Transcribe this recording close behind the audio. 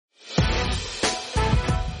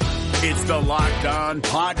It's the Locked On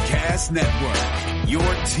Podcast Network, your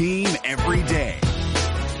team every day.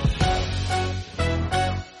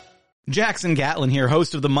 Jackson Gatlin here,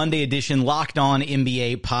 host of the Monday edition Locked On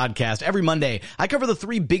NBA podcast. Every Monday, I cover the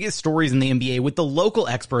 3 biggest stories in the NBA with the local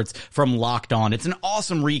experts from Locked On. It's an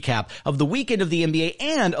awesome recap of the weekend of the NBA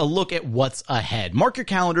and a look at what's ahead. Mark your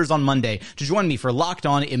calendars on Monday to join me for Locked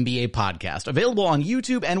On NBA podcast, available on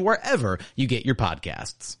YouTube and wherever you get your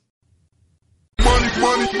podcasts.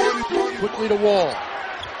 Money. Quickly to Wall.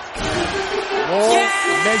 Wall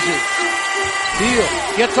measures. Beal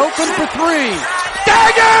gets open for 3.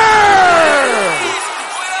 Dagger!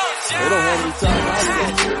 They don't have any time.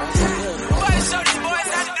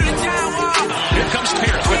 Here comes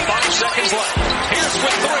Pierce with 5 seconds left. Pierce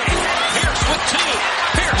with 3. Pierce with 2.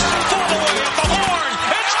 Pierce full away at the horn.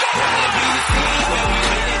 It's gone!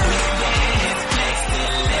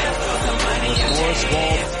 Morris,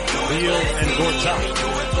 Wall, Beal, and Gortat.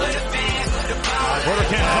 Porter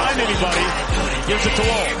can't find anybody. He gives it to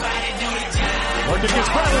Wall. Working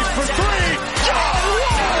against Bradley for 3. John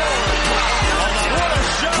Wall! What a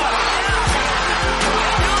shot!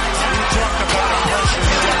 You talk about a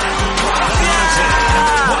pressure.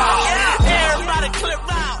 Everybody clip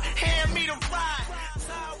out. Hand me the ride.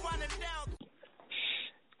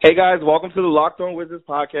 Hey guys, welcome to the Locked On Wizards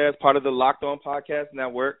podcast, part of the Locked On Podcast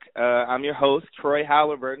Network. I'm your host, Troy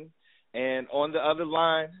Halliburton, and on the other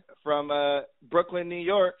line from Brooklyn, New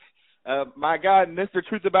York, my guy, Mr.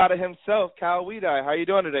 Truth About It himself, Kyle Weedeye. How you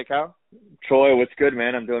doing today, Kyle? Troy, what's good,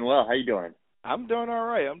 man? I'm doing well. How you doing? I'm doing all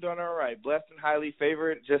right. Blessed and highly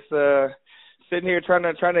favored. Just sitting here trying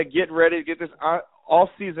to get ready to get this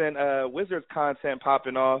off-season Wizards content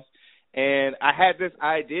popping off. And I had this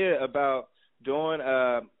idea about doing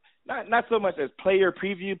not so much as player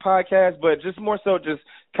preview podcast, but just more so just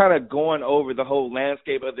kind of going over the whole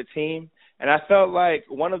landscape of the team. And I felt like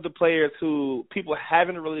one of the players who people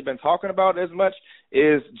haven't really been talking about as much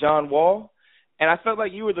is John Wall. And I felt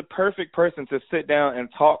like you were the perfect person to sit down and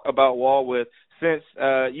talk about Wall with, since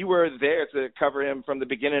you were there to cover him from the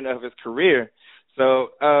beginning of his career. So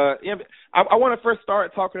I want to first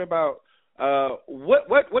start talking about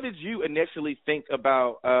what did you initially think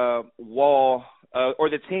about Wall or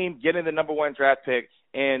the team getting the number 1 draft pick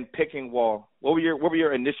and picking Wall? What were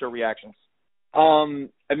your initial reactions?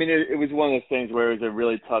 I mean, it was one of those things where it was a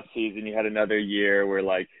really tough season. You had another year where,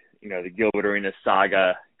 like, you know, the Gilbert Arenas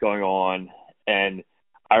saga going on. And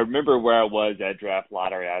I remember where I was at draft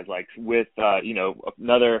lottery. I was like with,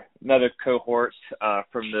 another cohort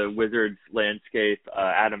from the Wizards landscape,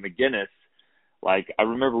 Adam McGinnis. Like, I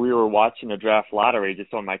remember we were watching a draft lottery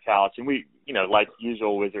just on my couch, and we, you know, like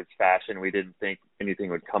usual Wizards fashion, we didn't think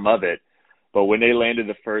anything would come of it. But when they landed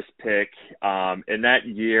the first pick, in that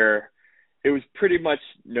year, it was pretty much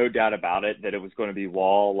no doubt about it that it was going to be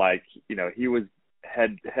Wall. Like, you know, he was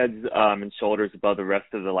heads and shoulders above the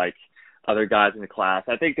rest of the, like, other guys in the class.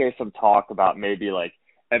 I think there's some talk about maybe, like,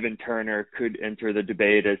 Evan Turner could enter the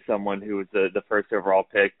debate as someone who was the first overall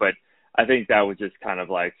pick, but I think that was just kind of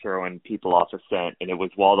like throwing people off the scent, and it was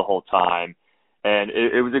Wall the whole time. And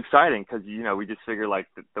it was exciting because, you know, we just figured, like,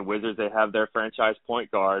 the Wizards, they have their franchise point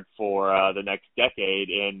guard for the next decade,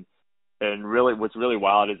 and really, what's really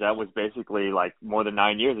wild is that was basically like more than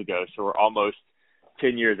 9 years ago. So we're almost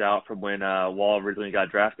 10 years out from when Wall originally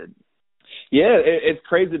got drafted. Yeah, it's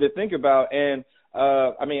crazy to think about. And,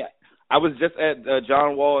 I mean, I was just at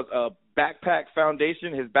John Wall's Backpack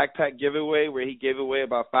Foundation, his backpack giveaway, where he gave away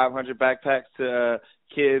about 500 backpacks to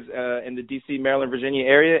kids in the D.C., Maryland, Virginia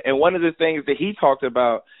area. And one of the things that he talked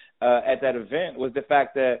about at that event was the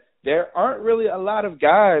fact that there aren't really a lot of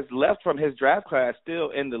guys left from his draft class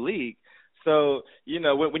still in the league. So, you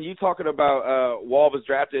know, when you're talking about Wall was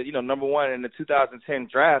drafted, you know, number 1 in the 2010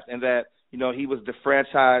 draft, and that, you know, he was the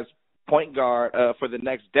franchise point guard for the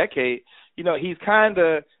next decade, you know, he's kind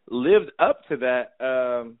of lived up to that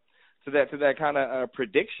kind of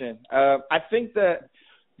prediction. I think that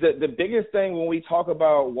the biggest thing when we talk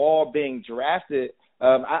about Wall being drafted,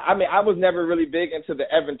 I mean, I was never really big into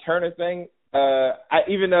the Evan Turner thing,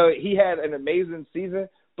 even though he had an amazing season.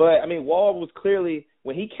 But, I mean, Wall was clearly,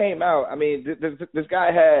 when he came out, I mean, this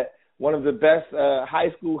guy had one of the best high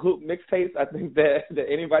school hoop mixtapes I think that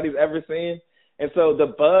anybody's ever seen. And so the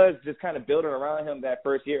buzz just kind of building around him that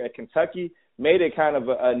first year at Kentucky made it kind of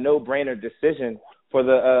a no-brainer decision for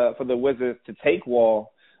the Wizards to take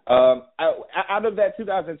Wall. Out of that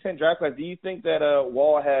 2010 draft class, do you think that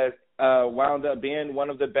Wall has wound up being one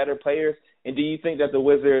of the better players? And do you think that the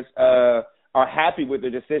Wizards are happy with their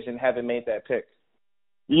decision having made that pick?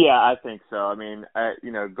 Yeah, I think so. I mean,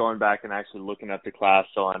 going back and actually looking up the class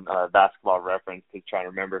on Basketball Reference to try to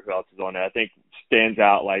remember who else is on it, I think stands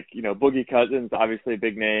out like, Boogie Cousins, obviously a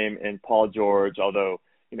big name, and Paul George, although,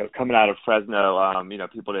 coming out of Fresno,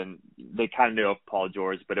 people they kind of knew of Paul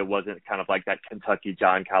George, but it wasn't kind of like that Kentucky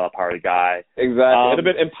John Calipari guy. Exactly. It would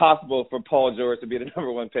have been impossible for Paul George to be the number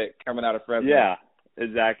one pick coming out of Fresno. Yeah,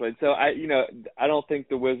 exactly. So I don't think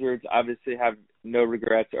the Wizards obviously have no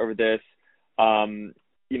regrets over this.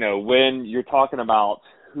 When you're talking about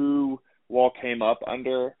who Wall came up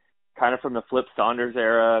under, kind of from the Flip Saunders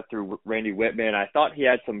era through Randy Whitman, I thought he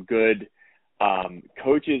had some good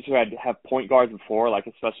coaches who have point guards before, like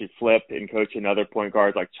especially Flip, and coaching other point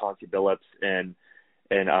guards like Chauncey Billups and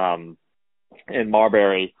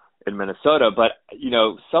Marbury in Minnesota. But,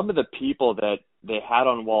 some of the people that they had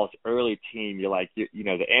on Wall's early team, the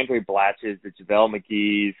Andre Blatches, the JaVale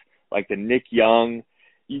McGee's, like the Nick Young,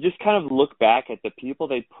 you just kind of look back at the people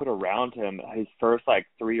they put around him his first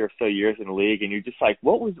 3 or so years in the league, and you're just like,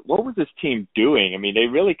 what was this team doing? I mean, they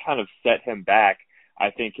really kind of set him back, I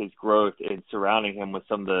think, his growth in surrounding him with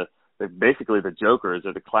some of basically the jokers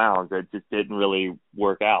or the clowns that just didn't really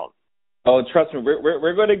work out. Oh, trust me,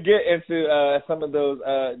 we're going to get into some of those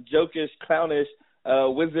jokish, clownish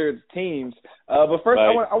Wizards teams. But first,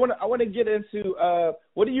 right. I want to get into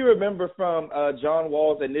what do you remember from John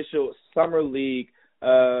Wall's initial summer league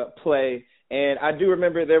play? And I do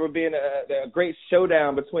remember there would be a great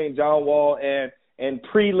showdown between John Wall and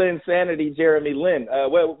pre-Lynn Sanity Jeremy Lin.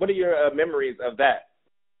 What are your memories of that?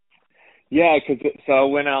 Yeah, so I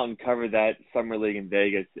went out and covered that summer league in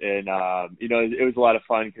Vegas, and it was a lot of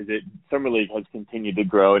fun because summer league has continued to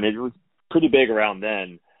grow, and it was pretty big around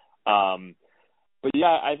then. But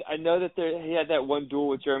yeah, I know that he had that one duel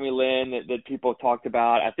with Jeremy Lin that people talked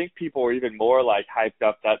about. I think people were even more hyped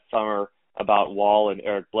up that summer about Wall and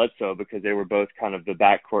Eric Bledsoe because they were both kind of the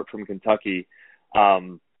backcourt from Kentucky.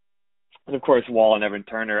 And of course, Wall and Evan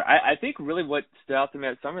Turner. I think really what stood out to me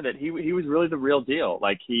that summer that he was really the real deal.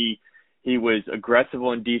 He was aggressive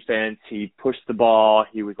on defense. He pushed the ball.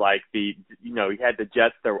 He was he had the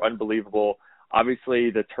jets that were unbelievable.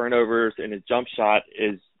 Obviously, the turnovers in his jump shot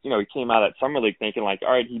is, he came out at summer league thinking all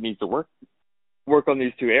right, he needs to work on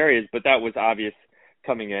these two areas, but that was obvious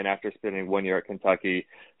coming in after spending 1 year at Kentucky.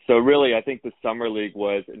 So really, I think the summer league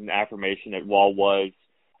was an affirmation that Wall was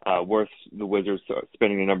worth the Wizards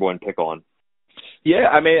spending the number one pick on. Yeah,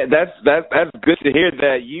 I mean, that's good to hear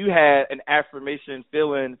that you had an affirmation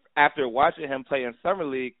feeling after watching him play in summer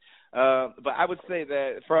league. But I would say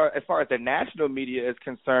that as far as the national media is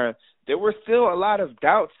concerned, there were still a lot of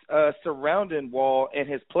doubts surrounding Wall and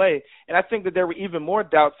his play. And I think that there were even more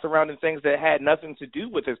doubts surrounding things that had nothing to do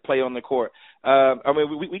with his play on the court. I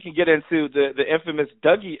mean, we can get into the infamous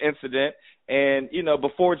Dougie incident. And,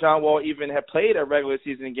 before John Wall even had played a regular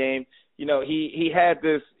season game, he had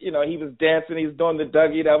this, he was dancing, he was doing the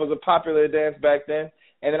Dougie. That was a popular dance back then.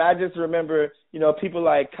 And then I just remember, people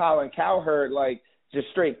like Colin Cowherd, just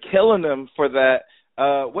straight killing him for that.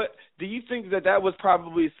 What do you think that was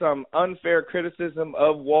probably some unfair criticism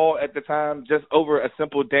of Wall at the time, just over a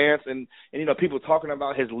simple dance, and people talking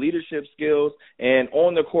about his leadership skills and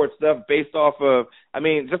on the court stuff based off of,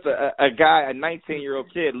 just a guy, a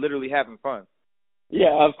 19-year-old kid, literally having fun.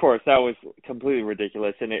 Yeah, of course, that was completely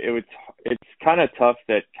ridiculous, and it's kind of tough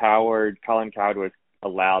that Colin Cowherd was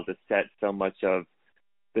allowed to set so much of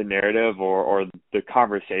the narrative or the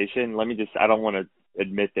conversation. I don't want to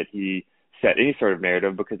admit that he set any sort of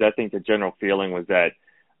narrative, because I think the general feeling was that,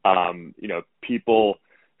 people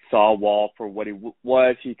saw Wall for what he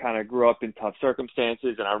was. He kind of grew up in tough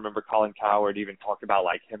circumstances, and I remember Colin Cowherd even talked about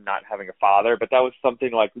him not having a father, but that was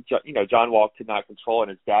something John Wall could not control, and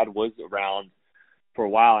his dad was around for a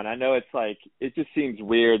while. And I know it just seems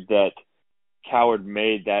weird that Cowherd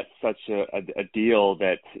made that such a deal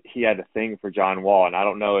that he had a thing for John Wall, and I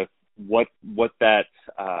don't know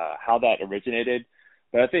how that originated.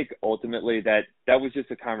 But I think ultimately that was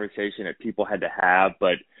just a conversation that people had to have.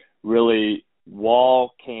 But really,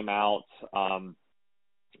 Wall came out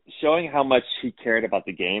showing how much he cared about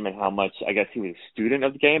the game and how much, I guess, he was a student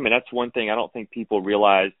of the game. And that's one thing I don't think people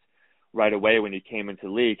realized right away when he came into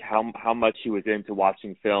the league, how much he was into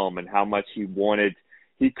watching film and how much he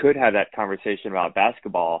could have that conversation about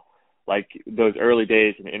basketball. Those early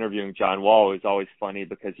days in interviewing John Wall was always funny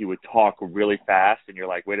because he would talk really fast, and you're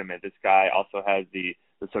like, wait a minute, this guy also has the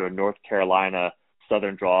sort of North Carolina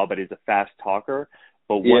Southern drawl, but he's a fast talker.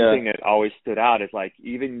 But one thing that always stood out is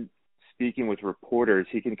even speaking with reporters,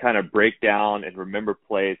 he can kind of break down and remember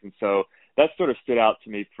plays. And so that sort of stood out to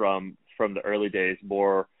me from the early days,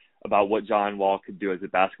 more about what John Wall could do as a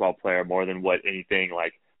basketball player more than what anything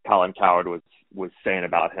Colin Cowherd was was saying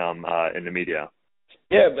about him in the media.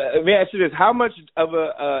 Yeah, but let me ask you this: how much of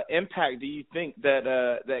a impact do you think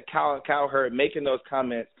that Cowherd making those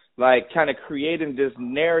comments, like kind of creating this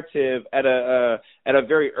narrative at a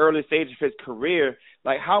very early stage of his career,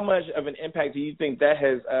 like how much of an impact do you think that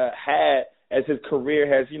has had as his career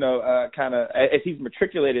has, kind of as he's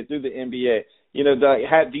matriculated through the NBA?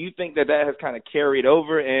 Do you think that has kind of carried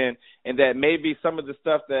over, and that maybe some of the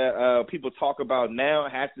stuff that people talk about now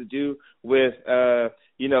has to do with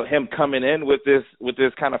him coming in with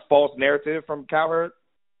this kind of false narrative from Cowherd?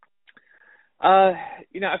 I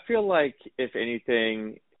feel like if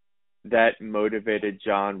anything, that motivated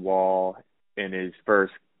John Wall in his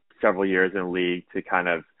first several years in the league to kind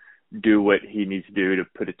of do what he needs to do to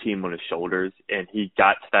put a team on his shoulders, and he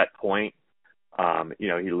got to that point.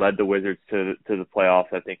 He led the Wizards to the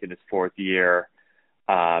playoffs, I think, in his fourth year.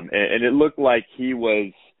 And it looked like he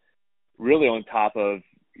was really on top of,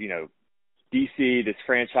 DC, this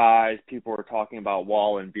franchise. People were talking about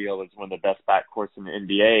Wall and Beal as one of the best backcourts in the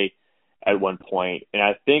NBA at one point. And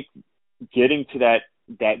I think getting to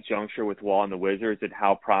that juncture with Wall and the Wizards and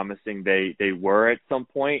how promising they were at some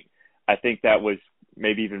point, I think that was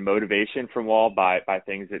maybe even motivation from Wall by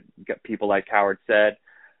things that people like Howard said.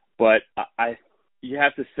 But you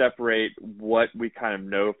have to separate what we kind of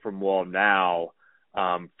know from Wall now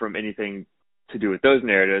from anything to do with those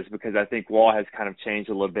narratives, because I think Wall has kind of changed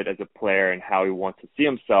a little bit as a player and how he wants to see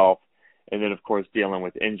himself. And then, of course, dealing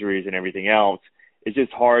with injuries and everything else, it's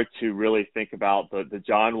just hard to really think about the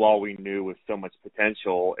John Wall we knew with so much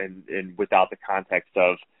potential and without the context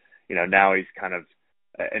of, now he's kind of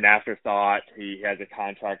an afterthought. He has a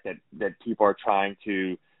contract that people are trying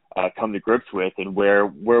to come to grips with, and where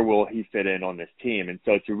will he fit in on this team? And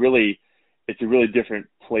so it's a really different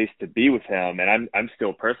place to be with him. And I'm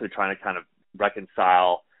still personally trying to kind of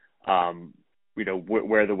reconcile,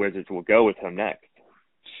 where the Wizards will go with him next.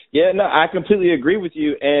 Yeah, no, I completely agree with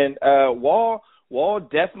you. And Wall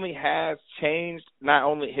definitely has changed not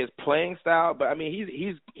only his playing style, but I mean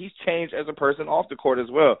he's changed as a person off the court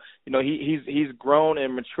as well. He's grown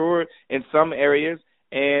and matured in some areas,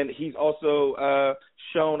 and he's also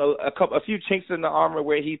shown a few chinks in the armor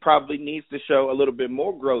where he probably needs to show a little bit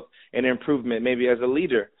more growth and improvement, maybe as a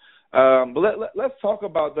leader. But let's talk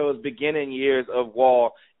about those beginning years of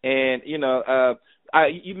Wall. And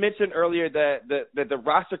you mentioned earlier that the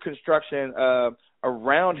roster construction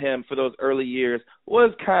around him for those early years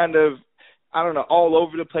was kind of, I don't know, all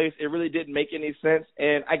over the place. It really didn't make any sense.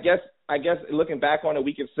 And I guess looking back on it,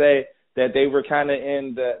 we could say that they were kind of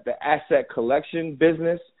in the asset collection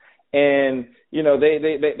business. And,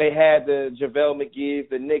 they had the JaVale McGee's,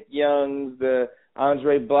 the Nick Youngs, the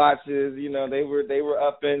Andre Bloches, they were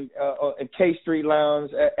up in K Street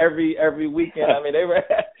Lounge every weekend. I mean,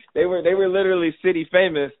 they were literally city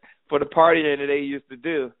famous for the partying that they used to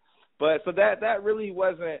do. But so that really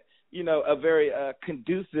wasn't, a very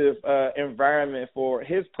conducive environment for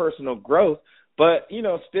his personal growth. But,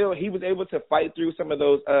 still he was able to fight through some of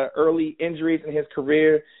those early injuries in his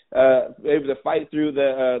career, able to fight through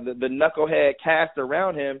the knucklehead cast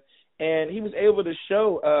around him. And he was able to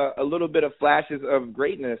show a little bit of flashes of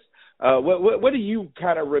greatness. What do you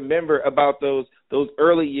kind of remember about those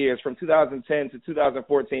early years from 2010 to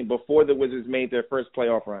 2014 before the Wizards made their first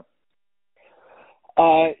playoff run?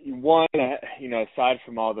 One, aside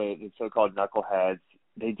from all the so-called knuckleheads,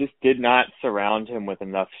 they just did not surround him with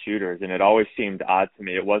enough shooters, and it always seemed odd to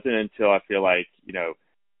me. It wasn't until I feel like,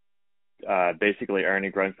 basically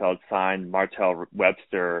Ernie Grunfeld signed Martell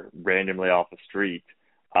Webster randomly off the street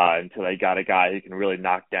until they got a guy who can really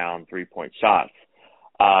knock down three-point shots.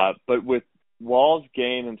 But with Wall's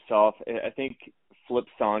game himself, I think Flip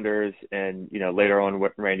Saunders and, later on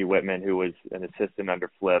Randy Whitman, who was an assistant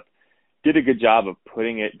under Flip, did a good job of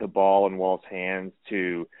putting the ball in Wall's hands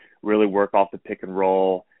to really work off the pick and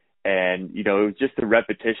roll. And, it was just a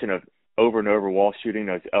repetition of over and over Wall shooting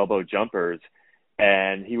those elbow jumpers.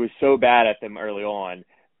 And he was so bad at them early on,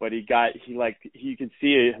 but you could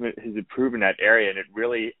see his improvement in that area. And it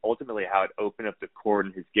really ultimately how it opened up the court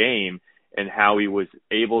in his game and how he was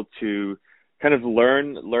able to kind of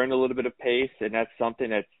learn a little bit of pace. And that's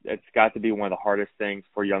something that's got to be one of the hardest things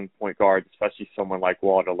for young point guards, especially someone like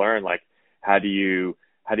Wall, to learn. Like, how do you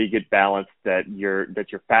get balance that you're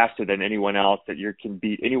faster than anyone else, that you can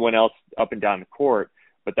beat anyone else up and down the court,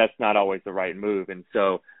 but that's not always the right move. And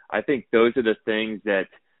so I think those are the things that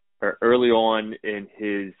are early on in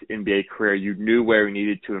his NBA career, you knew where he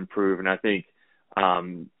needed to improve. And I think,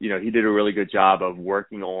 he did a really good job of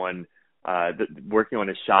working on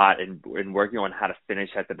his shot and working on how to finish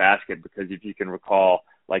at the basket, because if you can recall,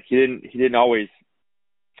 like he didn't always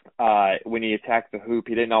when he attacked the hoop,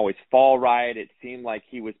 he didn't always fall right. It seemed like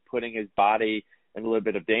he was putting his body in a little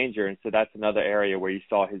bit of danger, and so that's another area where you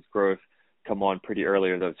saw his growth come on pretty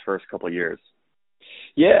earlier those first couple of years.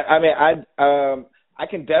 Yeah, I mean, I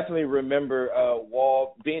can definitely remember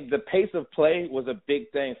Wall being the pace of play was a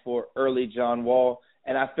big thing for early John Wall,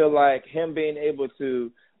 and I feel like him being able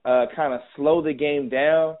to kind of slow the game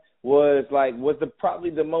down was probably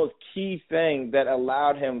the most key thing that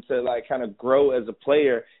allowed him to like kind of grow as a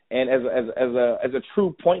player and as a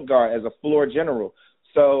true point guard, as a floor general.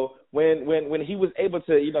 So when he was able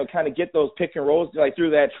to, you know, kind of get those pick and rolls like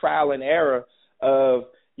through that trial and error of,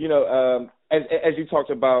 you know, as you talked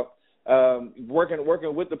about, working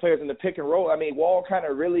with the players in the pick and roll. I mean, Wall kind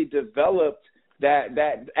of really developed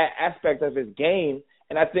that aspect of his game,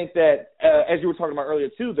 and I think that as you were talking about earlier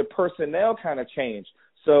too, the personnel kind of changed.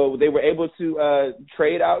 So they were able to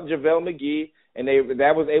trade out JaVale McGee, and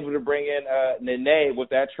that was able to bring in Nene with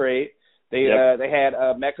that trade. They had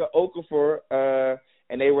Emeka Okafor,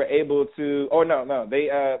 and they were able to. Oh no,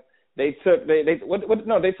 they took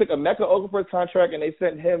Emeka Okafor's contract and they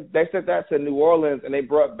sent that to New Orleans, and they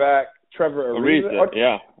brought back Trevor Ariza.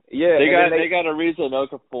 Yeah. They got Ariza and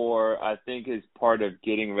Okafor, I think, is part of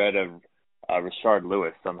getting rid of Rashard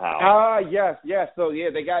Lewis somehow. Yes. So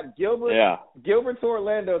they got Gilbert to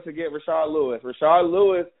Orlando to get Rashard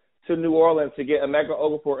Lewis to New Orleans to get Emeka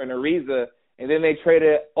Okafor and Ariza, and then they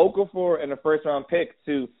traded Okafor and a first round pick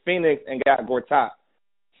to Phoenix and got Gortat.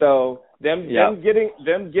 So them getting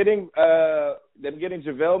JaVale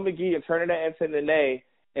McGee and turning that into Nene,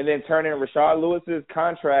 and then turning Rashard Lewis's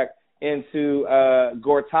contract into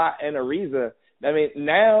Gortat and Ariza. I mean,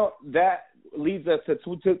 now that leads us to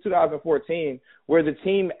 2014, where the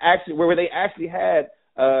team where they actually had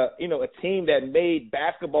a team that made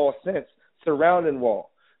basketball sense surrounding Wall.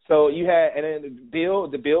 So you had, and then Bill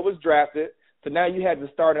was drafted. So now you had the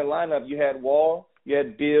starting lineup. You had Wall, you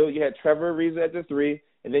had Bill, you had Trevor Ariza at the 3,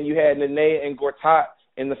 and then you had Nene and Gortat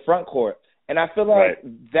in the front court. And I feel like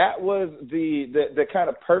that was the kind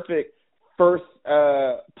of perfect first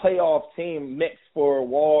playoff team mix for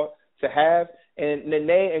Wall to have. And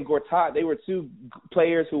Nene and Gortat, they were two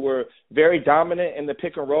players who were very dominant in the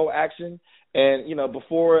pick and roll action. And, you know,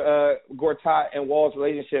 before Gortat and Wall's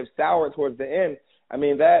relationship soured towards the end, I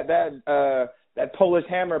mean, that Polish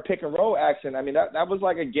hammer pick and roll action, I mean, that was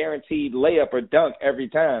like a guaranteed layup or dunk every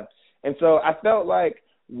time. And so I felt like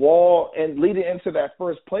Wall, and leading into that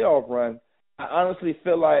first playoff run, I honestly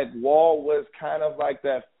feel like Wall was kind of like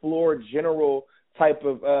that floor general type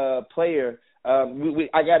of player.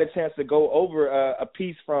 I got a chance to go over a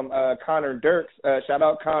piece from Connor Dirks, shout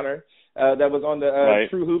out Connor, that was on the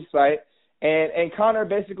True Hoop site. And Connor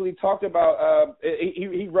basically talked about,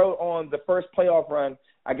 he wrote on the first playoff run,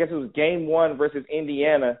 I guess it was game 1 versus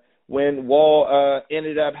Indiana, when Wall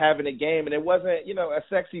ended up having a game. And it wasn't, you know, a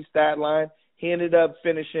sexy stat line. He ended up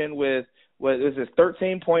finishing with,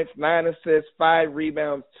 13 points, 9 assists, 5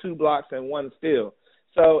 rebounds, 2 blocks, and 1 steal.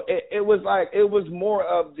 So it was more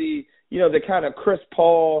of the, you know, the kind of Chris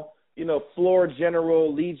Paul, you know, floor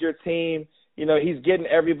general, lead your team. You know, he's getting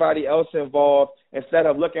everybody else involved instead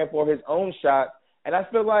of looking for his own shot. And I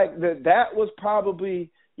feel like that was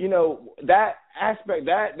probably, you know, that aspect,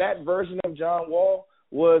 that version of John Wall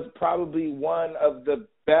was probably one of the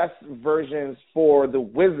best versions for the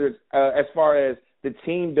Wizards as far as the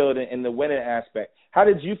team building and the winning aspect. How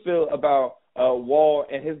did you feel about Wall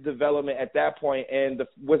and his development at that point and the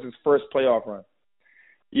Wizards' first playoff run?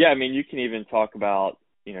 Yeah, I mean, you can even talk about,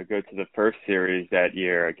 you know, go to the first series that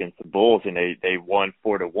year against the Bulls, and they won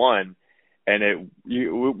 4-1, and it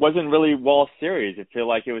wasn't really Wall's series. It felt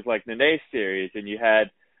like it was like Nene's series, and you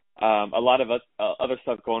had a lot of other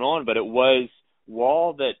stuff going on, but it was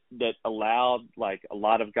Wall that allowed like a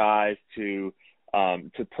lot of guys to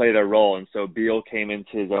play their role. And so Beal came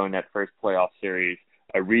into his own that first playoff series.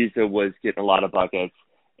 Ariza was getting a lot of buckets,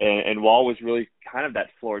 and Wall was really kind of that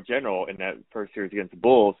floor general in that first series against the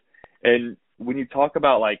Bulls. And when you talk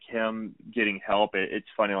about like him getting help, it's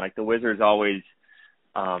funny, like the Wizards always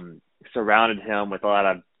surrounded him with a lot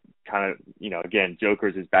of kind of, you know, again,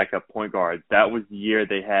 jokers as backup point guards. That was the year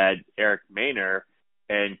they had Eric Maynor,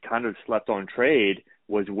 and kind of slept on trade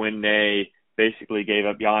was when they basically gave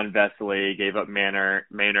up Jan Vesely, gave up Maynor,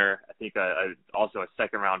 I think also a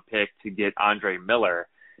second-round pick to get Andre Miller.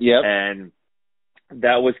 Yep. And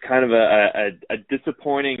that was kind of a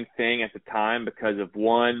disappointing thing at the time because of,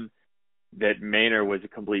 one, that Maynor was a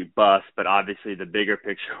complete bust, but obviously the bigger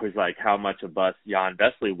picture was like how much a bust Jan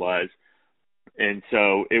Vesely was. And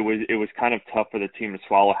so it was kind of tough for the team to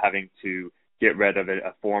swallow having to get rid of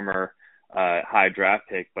a former high draft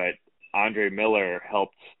pick, but Andre Miller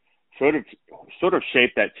helped sort of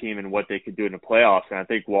shaped that team and what they could do in the playoffs. And I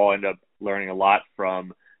think Wall ended up learning a lot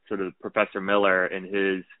from sort of Professor Miller and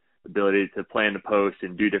his ability to play in the post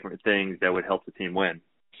and do different things that would help the team win.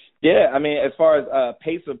 Yeah, I mean, as far as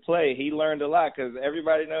pace of play, he learned a lot because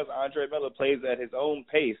everybody knows Andre Miller plays at his own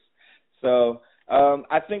pace. So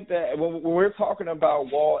I think that when we're talking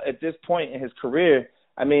about Wall at this point in his career,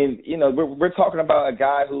 I mean, you know, we're talking about a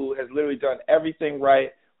guy who has literally done everything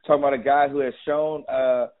right. We're talking about a guy who has shown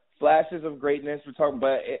flashes of greatness. We're talking,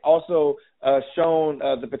 but it also shown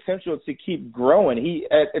the potential to keep growing. He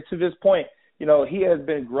to this point, you know, he has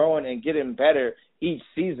been growing and getting better each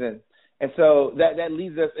season. And so that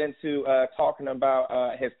leads us into talking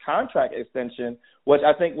about his contract extension, which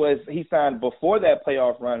I think was he signed before that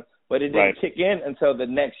playoff run, but it didn't kick in until the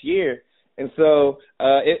next year. And so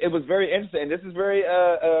it was very interesting. And this is very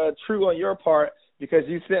true on your part because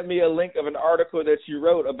you sent me a link of an article that you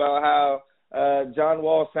wrote about how John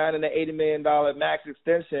Wall signing the $80 million max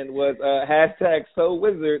extension was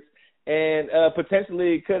 #SoWizards and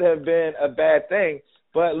potentially could have been a bad thing.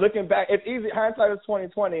 But looking back, it's easy. Hindsight is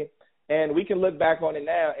 20/20. And we can look back on it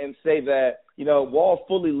now and say that, you know, Wall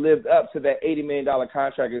fully lived up to that $80 million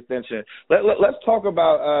contract extension. Let's talk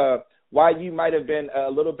about why you might have been a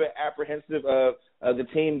little bit apprehensive of the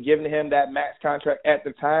team giving him that max contract at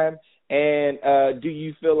the time. And do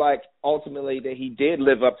you feel like ultimately that he did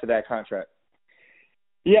live up to that contract?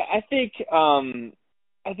 Yeah, I think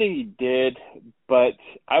he did, but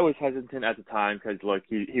I was hesitant at the time because, look,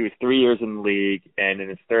 he was 3 years in the league, and in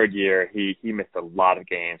his third year, he missed a lot of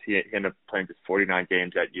games. He ended up playing just 49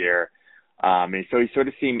 games that year. And so he sort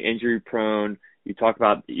of seemed injury-prone. You talk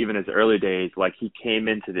about even his early days, like he came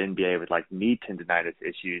into the NBA with, like, knee tendonitis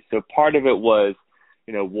issues. So part of it was,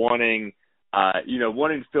 wanting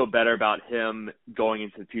to feel better about him going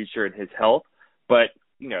into the future and his health. But,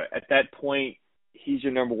 at that point, he's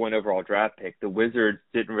your number one overall draft pick. The Wizards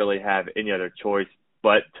didn't really have any other choice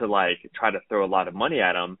but to try to throw a lot of money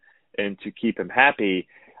at him and to keep him happy.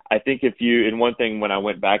 I think and one thing when I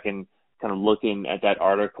went back and kind of looking at that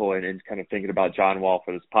article and kind of thinking about John Wall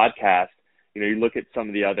for this podcast, you look at some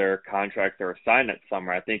of the other contracts that were signed that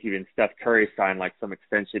summer. I think even Steph Curry signed some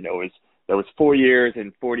extension that was 4 years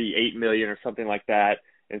and $48 million or something like that.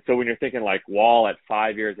 And so when you're thinking Wall at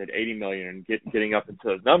 5 years at $80 million and getting up into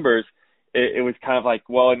those numbers, it was kind of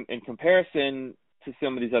well, in comparison to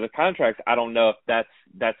some of these other contracts, I don't know if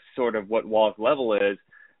that's sort of what Wall's level is.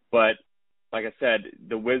 But like I said,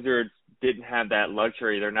 the Wizards didn't have that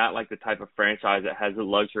luxury. They're not like the type of franchise that has the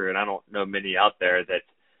luxury, and I don't know many out there that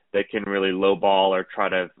can really lowball or try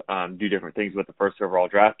to do different things with the first overall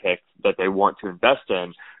draft pick that they want to invest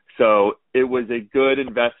in. So it was a good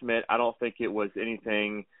investment. I don't think it was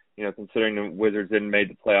anything, considering the Wizards didn't make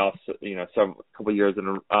the playoffs, a couple of years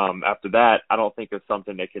after that, I don't think it's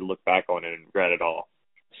something they can look back on and regret at all.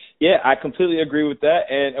 Yeah, I completely agree with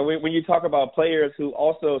that. And when you talk about players who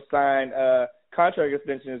also signed contract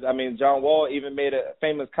extensions, I mean, John Wall even made a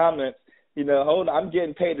famous comment, hold on, I'm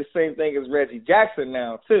getting paid the same thing as Reggie Jackson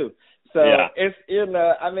now, too. So it's,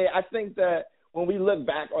 I think that when we look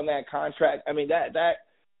back on that contract, I mean, I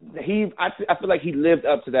feel like he lived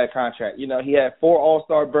up to that contract. He had 4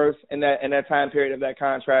 All-Star berths in that time period of that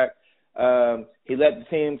contract. He led the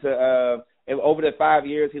team to over the 5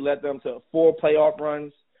 years, he led them to 4 playoff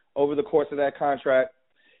runs over the course of that contract.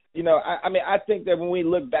 I think that when we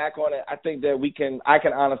look back on it, I think that I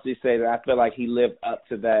can honestly say that I feel like he lived up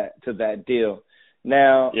to that deal.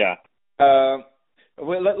 Now, let's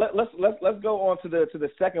go on to the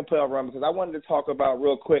second playoff run because I wanted to talk about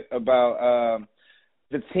real quick about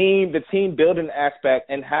the team building aspect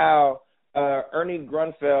and how Ernie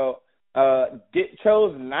Grunfeld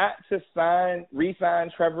chose not to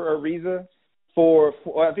re-sign Trevor Ariza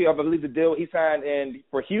I believe the deal he signed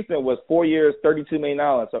for Houston was 4 years, $32 million,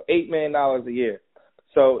 so $8 million a year.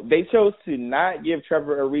 So they chose to not give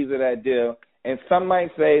Trevor Ariza that deal, and some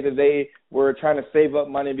might say that they were trying to save up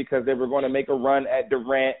money because they were going to make a run at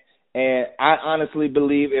Durant. And I honestly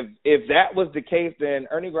believe if that was the case, then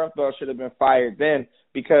Ernie Grunfeld should have been fired then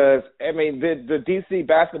because, I mean, the D.C.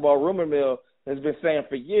 basketball rumor mill has been saying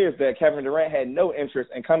for years that Kevin Durant had no interest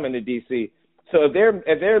in coming to D.C. So if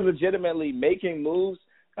they're legitimately making moves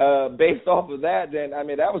based off of that, then, I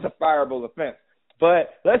mean, that was a fireable offense.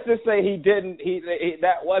 But let's just say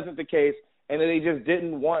that wasn't the case and that he just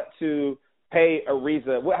didn't want to pay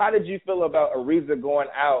Ariza. How did you feel about Ariza going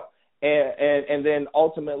out and then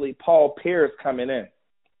ultimately Paul Pierce coming in?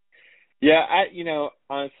 Yeah,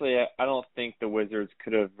 honestly, I don't think the Wizards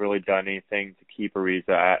could have really done anything to keep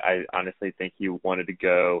Ariza. I honestly think he wanted to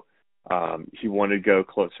go. He wanted to go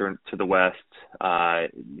closer to the West.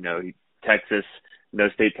 Texas no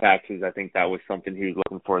state taxes. I think that was something he was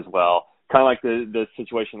looking for as well. Kind of like the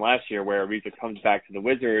situation last year where Ariza comes back to the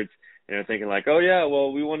Wizards and they're thinking like, oh yeah,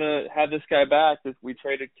 well we want to have this guy back. We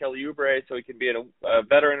traded Kelly Oubre so he can be a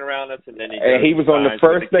veteran around us, and then he was on the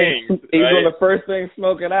first thing. Kings, he was on the first thing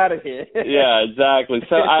smoking out of here. Yeah, exactly.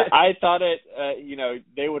 So I thought it.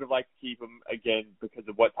 They would have liked to keep him again because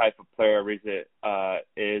of what type of player Ariza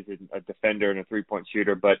is, a defender and a 3-point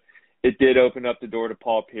shooter. But it did open up the door to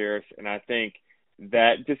Paul Pierce, and I think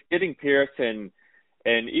that just getting Pierce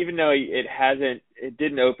and even though it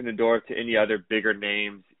didn't open the door to any other bigger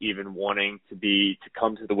names even wanting to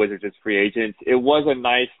come to the Wizards as free agents, it was a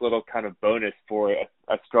nice little kind of bonus for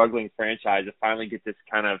a struggling franchise to finally get this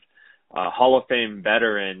kind of Hall of Fame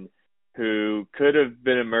veteran who could have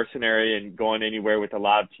been a mercenary and gone anywhere with a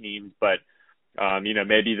lot of teams, but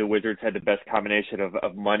maybe the Wizards had the best combination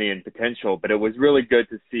of money and potential. But it was really good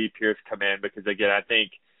to see Pierce come in because, again, I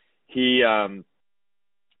think he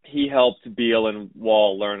helped Beal and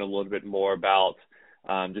Wall learn a little bit more about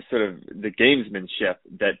just sort of the gamesmanship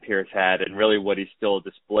that Pierce had and really what he still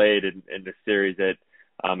displayed in the series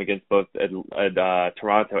against both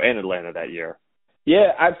Toronto and Atlanta that year.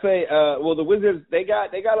 Yeah, I'd say, the Wizards, they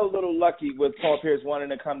got a little lucky with Paul Pierce wanting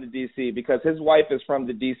to come to D.C. because his wife is from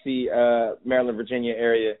the D.C., Maryland, Virginia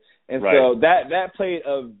area. And right. So that played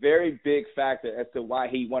a very big factor as to why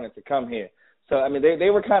he wanted to come here. So I mean, they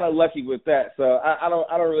were kind of lucky with that. So I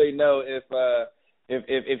don't really know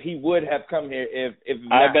if he would have come here if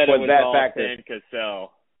I not bet for it was that all factor. Sam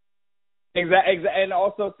Cassell. Exactly, and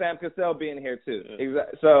also Sam Cassell being here too.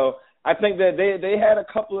 So I think that they had a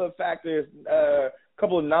couple of factors, a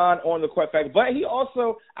couple of non-on the court factors. But he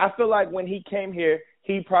also, I feel like when he came here,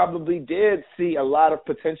 he probably did see a lot of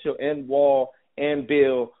potential in Wall and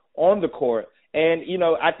Beal on the court, and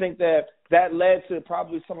I think that led to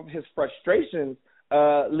probably some of his frustrations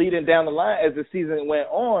leading down the line as the season went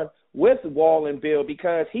on with Wall and Beal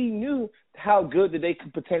because he knew how good that they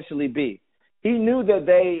could potentially be. He knew that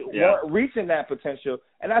they weren't reaching that potential,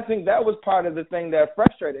 and I think that was part of the thing that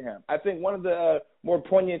frustrated him. I think one of the more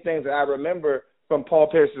poignant things that I remember from Paul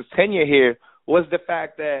Pierce's tenure here was the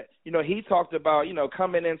fact that, he talked about,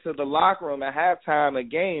 coming into the locker room at halftime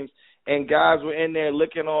of games and guys were in there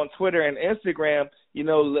looking on Twitter and Instagram,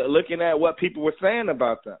 looking at what people were saying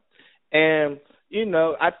about them. And,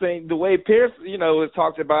 I think the way Pierce, was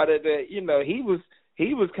talked about it, that,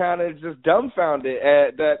 he was kind of just dumbfounded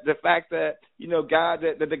at the fact that,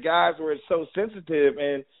 that the guys were so sensitive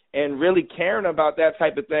and really caring about that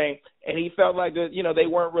type of thing. And he felt like that, they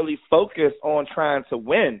weren't really focused on trying to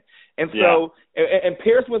win. And so, and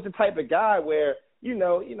Pierce was the type of guy where, he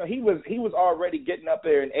was already getting up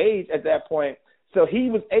there in age at that point. So he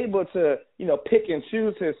was able to, pick and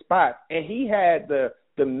choose his spots. And he had the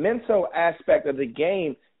mental aspect of the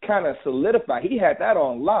game kind of solidified. He had that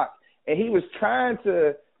on lock. And he was trying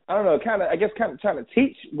to, trying to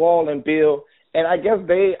teach Wall and Beal. And I guess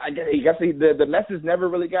the message never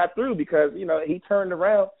really got through because, he turned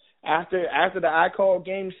around after the I-Call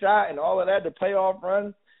game shot and all of that, the playoff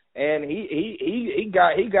run. And he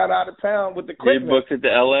got out of town with the quickness. He booked it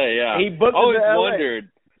to L.A., yeah. He booked it to L.A.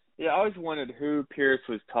 I always wondered who Pierce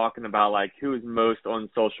was talking about, like who was most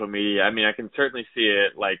on social media. I mean, I can certainly see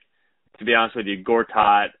it, like, to be honest with you,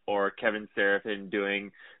 Gortat or Kevin Seraphin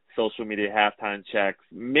doing social media halftime checks.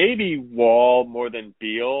 Maybe Wall more than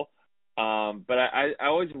Beal. But I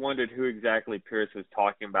always wondered who exactly Pierce was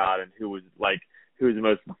talking about and who was the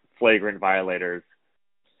most flagrant violators.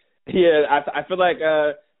 Yeah, I feel like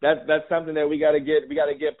that's something that we got to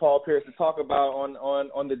get Paul Pierce to talk about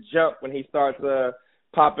on the jump when he starts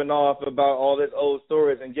popping off about all his old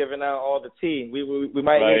stories and giving out all the tea. We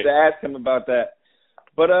might need to ask him about that.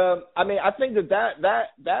 But I mean, I think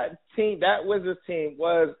that team, that Wizards team,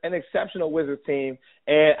 was an exceptional Wizards team,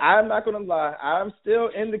 and I'm not going to lie, I'm still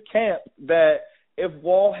in the camp that if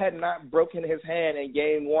Wall had not broken his hand in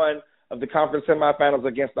Game 1 of the conference semifinals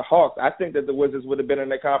against the Hawks, I think that the Wizards would have been in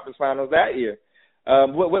the conference finals that year.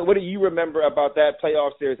 What do you remember about that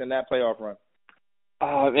playoff series and that playoff run?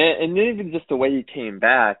 And even just the way he came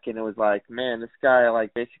back, and it was like, man, this guy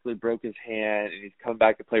basically broke his hand, and he's come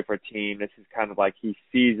back to play for a team. This is kind of like he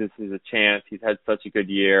sees this as a chance. He's had such a good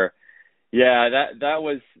year. Yeah, that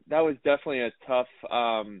was definitely a tough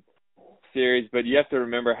series, but you have to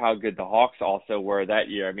remember how good the Hawks also were that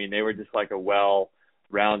year. I mean, they were just like a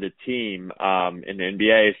well-rounded team in the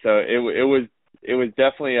NBA. So it was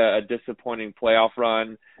definitely a disappointing playoff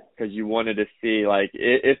run because you wanted to see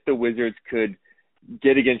if the Wizards could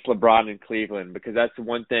get against LeBron in Cleveland, because that's the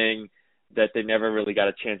one thing that they never really got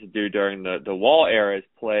a chance to do during the Wall era is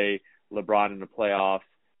play LeBron in the playoffs.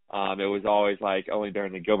 It was always like only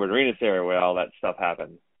during the Gilbert Arenas era where all that stuff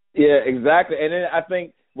happened. Yeah, exactly. And then I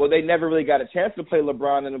think, well, they never really got a chance to play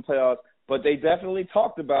LeBron in the playoffs, but they definitely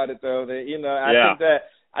talked about it, though.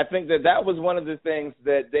 I think that was one of the things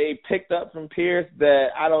that they picked up from Pierce that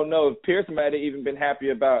I don't know if Pierce might have even been happy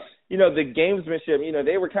about. The gamesmanship,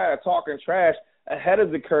 they were kind of talking trash ahead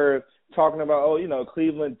of the curve, talking about,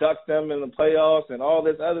 Cleveland ducked them in the playoffs and all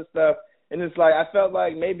this other stuff. And it's like I felt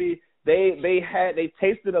like maybe they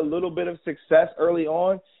tasted a little bit of success early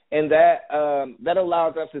on, and that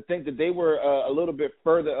allowed us to think that they were a little bit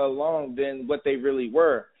further along than what they really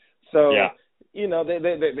were. So,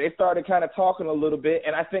 they started kind of talking a little bit,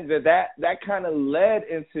 and I think that kind of led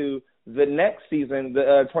into the next season,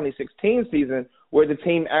 the 2016 season, where the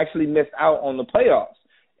team actually missed out on the playoffs.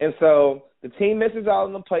 And so the team misses out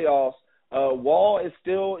on the playoffs. Wall is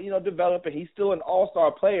still, developing. He's still an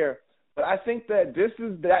all-star player. But I think that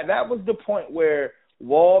that was the point where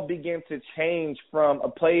Wall began to change from a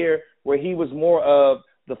player where he was more of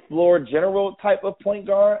the floor general type of point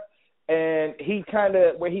guard, and he kind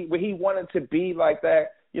of where he wanted to be like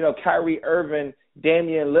that, Kyrie Irving,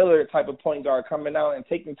 Damian Lillard type of point guard coming out and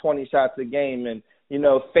taking 20 shots a game and,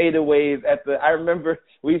 fadeaways I remember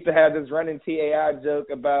we used to have this running TAI joke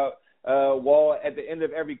about Wall at the end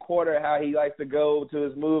of every quarter, how he likes to go to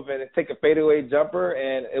his move and take a fadeaway jumper,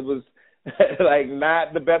 and it was like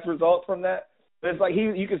not the best result from that. But it's like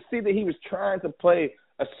you could see that he was trying to play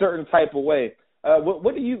a certain type of way.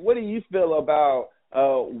 What do you feel about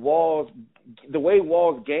the way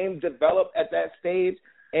Wall's game developed at that stage,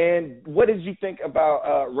 and what did you think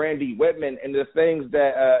about Randy Whitman and the things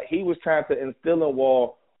that he was trying to instill in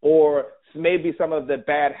Wall, or maybe some of the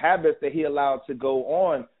bad habits that he allowed to go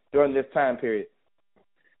on during this time period?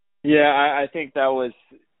 Yeah, I think that was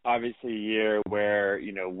obviously a year where,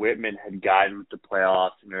 Whitman had gotten to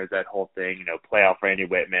playoffs, and there was that whole thing, playoff Randy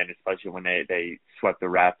Whitman, especially when they swept the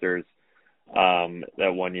Raptors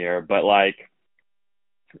that one year. But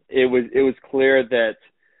it was clear that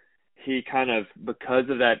he kind of, because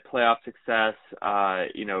of that playoff success,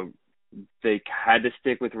 they had to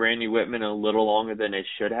stick with Randy Whitman a little longer than they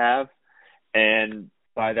should have. And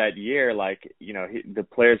by that year, the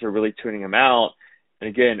players are really tuning him out. And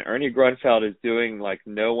again, Ernie Grunfeld is doing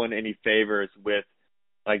no one any favors with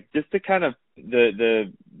just the kind of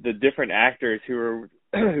the different actors who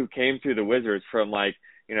came through the Wizards, from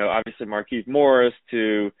obviously Marquise Morris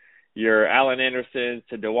to your Allen Andersons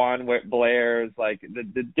to DeJuan Blairs,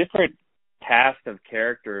 the different cast of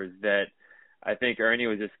characters that I think Ernie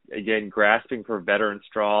was just, again, grasping for veteran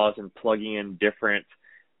straws and plugging in different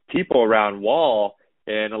people around Wall.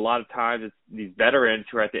 And a lot of times it's these veterans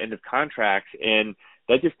who are at the end of contracts, and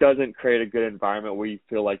that just doesn't create a good environment where you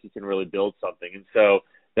feel like you can really build something. And so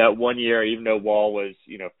that one year, even though Wall was,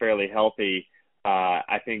 fairly healthy,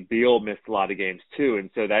 I think Beal missed a lot of games too. And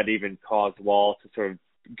so that even caused Wall to sort of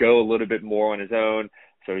go a little bit more on his own.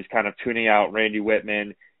 So he's kind of tuning out Randy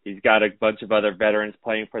Whitman. He's got a bunch of other veterans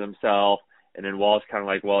playing for themselves. And then Wall's kind of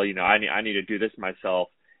like, well, I need to do this myself.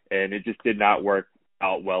 And it just did not work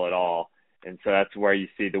out well at all. And so that's where you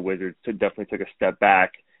see the Wizards definitely took a step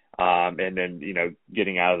back, and then,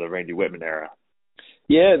 getting out of the Randy Whitman era.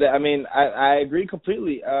 Yeah, I agree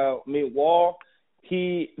completely. Wall,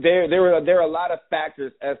 there are a lot of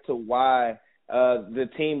factors as to why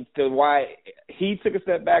why he took a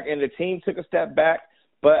step back and the team took a step back.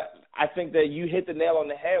 But I think that you hit the nail on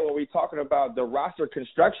the head when we're talking about the roster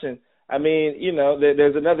construction.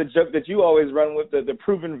 There's another joke that you always run with, the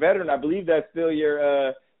proven veteran. I believe that's still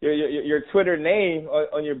your Twitter name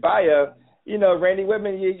on your bio. Randy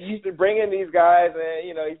Whitman, you used to bring in these guys and, he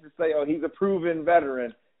used to say, oh, he's a proven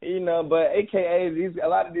veteran, but AKA a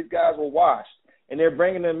lot of these guys were washed, and they're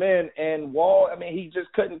bringing them in, and Wall, he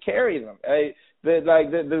just couldn't carry them.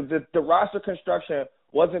 The roster construction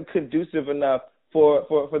wasn't conducive enough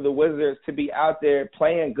for the Wizards to be out there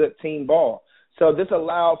playing good team ball. So this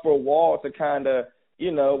allowed for Wall to kind of,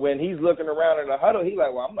 when he's looking around in the huddle, he's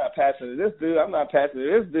like, well, I'm not passing to this dude. I'm not passing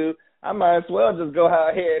to this dude. I might as well just go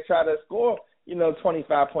out here and try to score,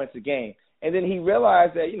 25 points a game. And then he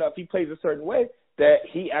realized that, if he plays a certain way, that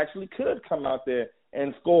he actually could come out there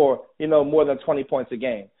and score, more than 20 points a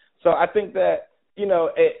game. So I think that,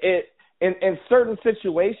 in certain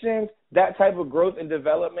situations, that type of growth and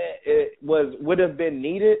development would have been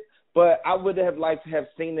needed. But I would have liked to have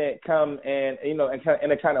seen it come and, in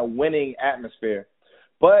a kind of winning atmosphere.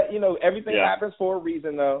 But, everything happens for a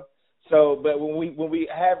reason, though. So, but when we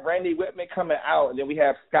have Randy Whitman coming out and then we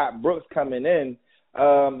have Scott Brooks coming in,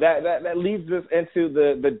 that leads us into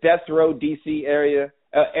the death row DC era.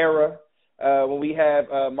 When we have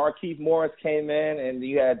Marquise Morris came in, and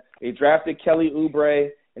they drafted Kelly Oubre,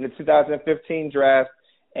 in the 2015 draft.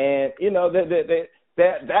 And, you know,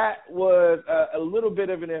 that was a little bit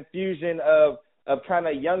of an infusion of kind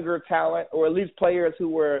of younger talent, or at least players who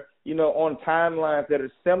were, you know, on timelines that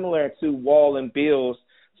are similar to Wall and Beals.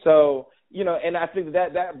 So, you know, and I think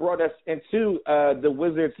that brought us into the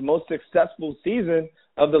Wizards' most successful season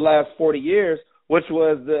of the last 40 years, which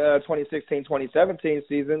was the 2016-2017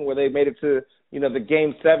 season, where they made it to, you know, the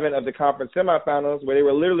Game 7 of the conference semifinals, where they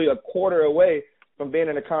were literally a quarter away from being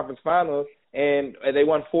in the conference finals, and they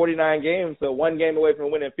won 49 games, so one game away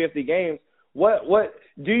from winning 50 games. What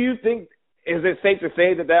do you think? Is it safe to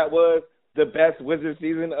say that was the best Wizards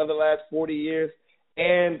season of the last 40 years?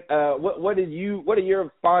 And what are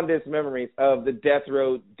your fondest memories of the Death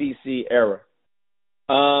Row DC era?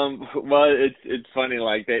 Well, it's funny.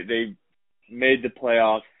 Like they made the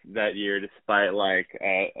playoffs that year despite like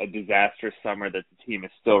a disastrous summer that the team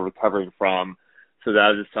is still recovering from. So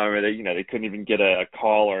that was a summer that, you know, they couldn't even get a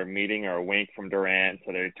call or a meeting or a wink from Durant,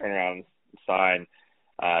 so they turn around and sign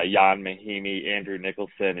Jan Mahimi, Andrew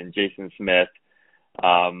Nicholson, and Jason Smith.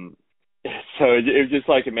 So it was just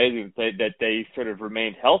like amazing that they sort of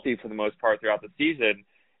remained healthy for the most part throughout the season,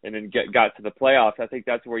 and then got to the playoffs. I think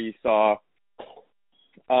that's where you saw.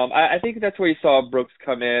 I think that's where you saw Brooks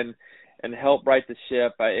come in and help right the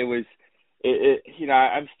ship. You know,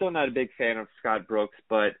 I'm still not a big fan of Scott Brooks,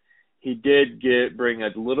 but he did bring a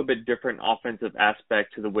little bit different offensive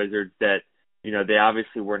aspect to the Wizards that, you know, they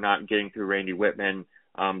obviously were not getting through Randy Whitman,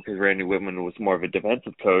 because Randy Whitman was more of a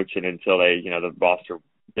defensive coach, and until the roster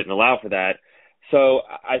didn't allow for that. So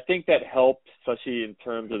I think that helped, especially in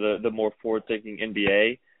terms of the more forward-thinking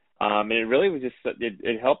NBA. And it really was just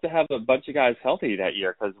it helped to have a bunch of guys healthy that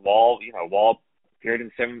year, because Wall appeared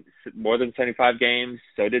in more than 75 games.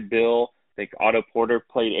 So did Bill. I think Otto Porter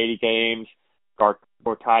played 80 games.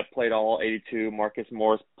 Gortat played all 82. Marcus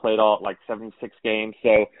Morris played all like 76 games.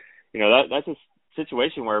 So, you know, that's a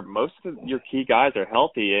situation where most of your key guys are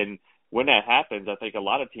healthy, and when that happens, I think a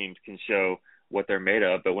lot of teams can show what they're made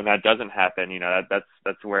of. But when that doesn't happen, you know,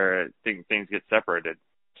 that's where things get separated.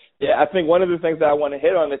 Yeah, I think one of the things that I want to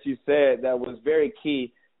hit on that you said that was very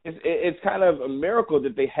key is it's kind of a miracle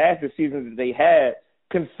that they had the season that they had,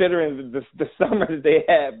 considering the summer that they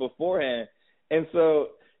had beforehand. And so,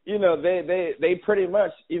 you know, they pretty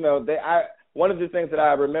much, you know, one of the things that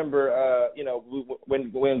I remember, you know,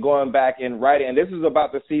 when going back and writing, and this is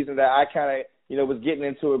about the season that I kind of, you know, was getting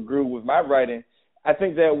into a groove with my writing. I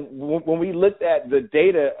think that when we looked at the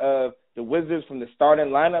data of the Wizards from the starting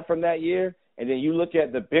lineup from that year, and then you look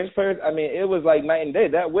at the bench players, I mean, it was like night and day.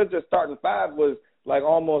 That Wizards starting five was like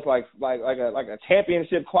almost like a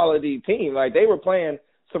championship quality team. Like they were playing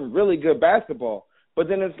some really good basketball. But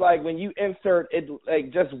then it's like when you insert it,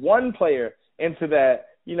 like just one player into that,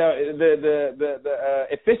 you know, the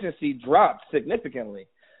efficiency dropped significantly.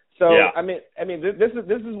 So yeah. I mean, this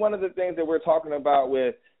is one of the things that we're talking about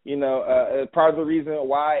with, you know, part of the reason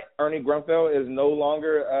why Ernie Grunfeld is no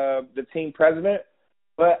longer the team president.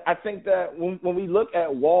 But I think that when we look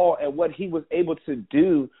at Wall and what he was able to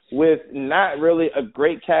do with not really a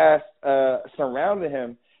great cast surrounding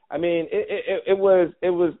him, I mean, it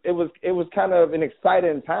was kind of an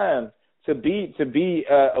exciting time to be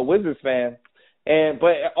a Wizards fan,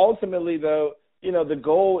 but ultimately though, you know, the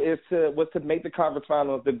goal was to make the conference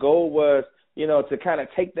finals. The goal was, you know, to kind of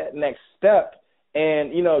take that next step,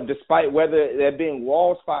 and you know, despite whether that being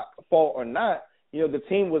Wall's fault or not, you know, the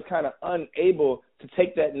team was kind of unable to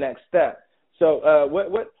take that next step. So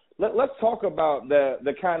let's talk about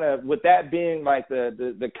the kind of, with that being like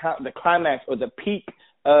the climax or the peak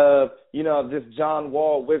of, you know, this John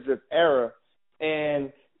Wall Wizards era.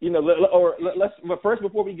 And, you know, but first,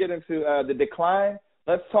 before we get into the decline,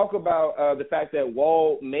 let's talk about the fact that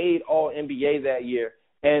Wall made All-NBA that year,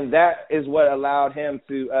 and that is what allowed him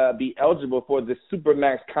to be eligible for the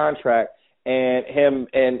Supermax contract, and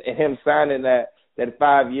him signing that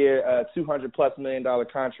 5-year, $200+ million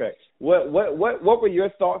contract. What were your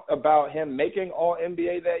thoughts about him making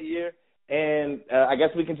All-NBA that year? And I guess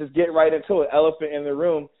we can just get right into it. Elephant in the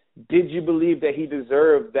room. Did you believe that he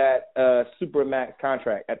deserved that Supermax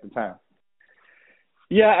contract at the time?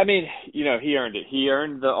 Yeah, I mean, you know, he earned it. He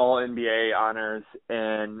earned the All-NBA honors,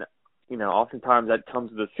 and, you know, oftentimes that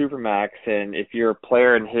comes with a Supermax, and if you're a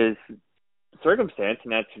player in his circumstance,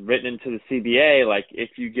 and that's written into the CBA, like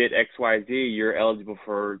if you get XYZ, you're eligible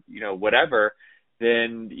for, you know, whatever,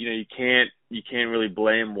 then, you know, you can't really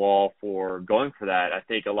blame Wall for going for that. I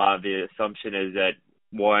think a lot of the assumption is that,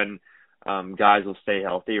 one, guys will stay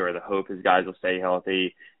healthy, or the hope is guys will stay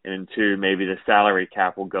healthy, and two, maybe the salary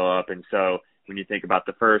cap will go up. And so when you think about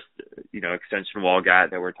the first, you know, extension Wall guy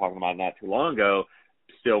that we're talking about not too long ago,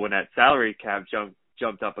 still when that salary cap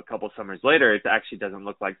jumped up a couple summers later, it actually doesn't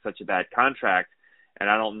look like such a bad contract. And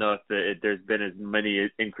I don't know if there's been as many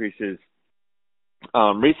increases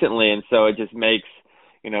recently, and so it just makes,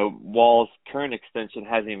 Wall's current extension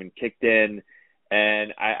hasn't even kicked in.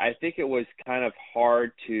 And I think it was kind of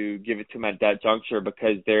hard to give it to him at that juncture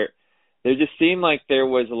because there just seemed like there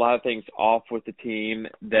was a lot of things off with the team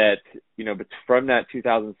that, but from that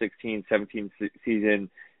 2016-17 season,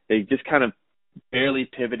 they just kind of barely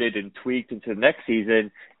pivoted and tweaked into the next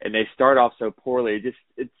season, and they start off so poorly.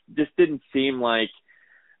 It just didn't seem like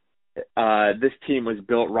this team was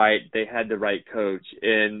built right. They had the right coach,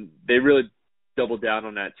 and they really doubled down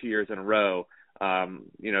on that 2 years in a row.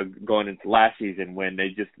 Going into last season when they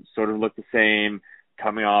just sort of looked the same,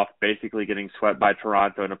 coming off basically getting swept by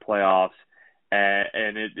Toronto in the playoffs.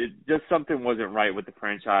 And it just something wasn't right with the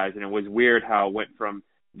franchise. And it was weird how it went from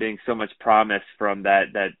being so much promise from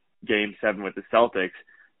that Game 7 with the Celtics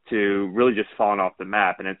to really just falling off the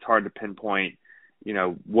map. And it's hard to pinpoint,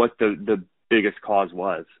 what the biggest cause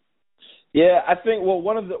was. Yeah, I think,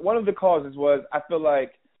 one of the causes was, I feel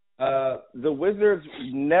like, the Wizards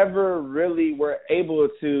never really were able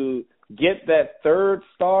to get that third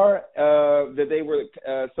star that they were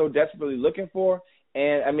so desperately looking for.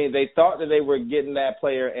 And, I mean, they thought that they were getting that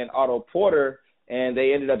player in Otto Porter, and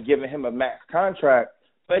they ended up giving him a max contract.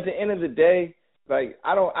 But at the end of the day,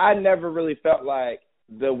 I never really felt like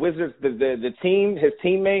the Wizards, the team, his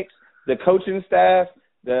teammates, the coaching staff,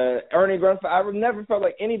 the Ernie Grunfeld, I never felt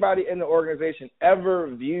like anybody in the organization ever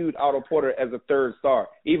viewed Otto Porter as a third star,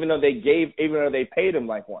 even though they paid him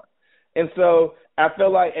like one. And so I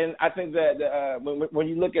feel like, and I think that when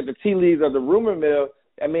you look at the tea leaves of the rumor mill,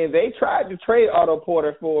 I mean, they tried to trade Otto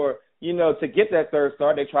Porter for, to get that third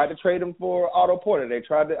star. They tried to trade him for Otto Porter. They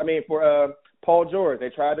tried to, for Paul George. They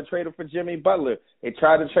tried to trade him for Jimmy Butler. They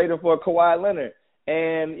tried to trade him for Kawhi Leonard.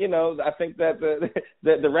 And, I think that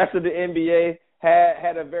the rest of the NBA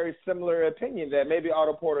had a very similar opinion that maybe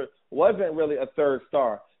Otto Porter wasn't really a third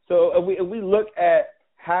star. So if we look at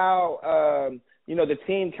how, the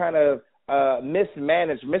team kind of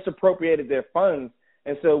misappropriated their funds,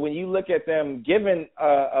 and so when you look at them giving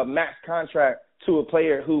a max contract to a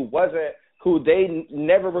player who they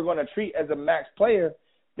never were going to treat as a max player,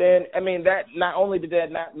 then, that not only did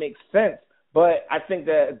that not make sense, but I think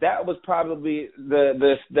that was probably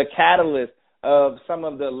the catalyst of some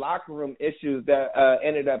of the locker room issues that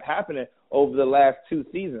ended up happening over the last two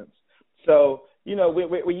seasons. So,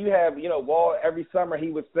 when you have, Wall every summer, he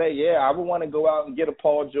would say, yeah, I would want to go out and get a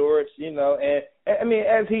Paul George, and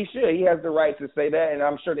as he should. He has the right to say that, and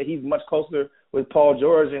I'm sure that he's much closer with Paul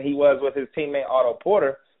George than he was with his teammate Otto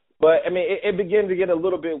Porter. But, it began to get a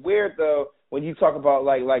little bit weird, though, when you talk about,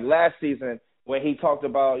 like last season, when he talked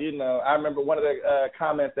about, I remember one of the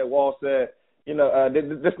comments that Wall said, this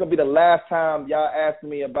is going to be the last time y'all asking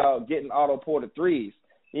me about getting Otto Porter threes.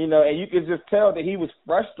 And you could just tell that he was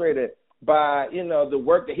frustrated by, the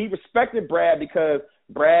work that he respected Brad because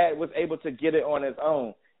Brad was able to get it on his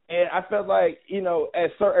own. And I felt like, at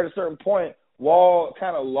a certain point, Wall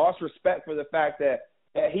kind of lost respect for the fact that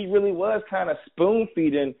he really was kind of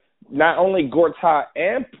spoon-feeding not only Gortat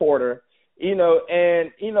and Porter, he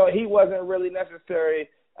wasn't really necessarily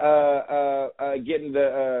getting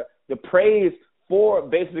the praise for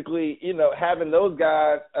basically, having those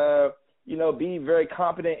guys, be very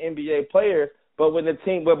competent NBA players. But when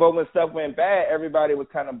when stuff went bad, everybody was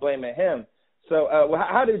kind of blaming him. So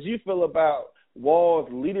how did you feel about Wall's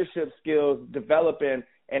leadership skills developing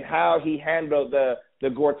and how he handled the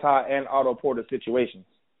Gortat and Otto Porter situations?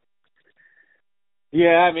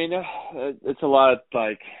 Yeah, it's a lot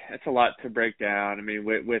to break down.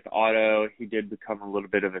 With Otto, he did become a little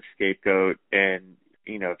bit of a scapegoat, and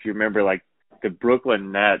if you remember, the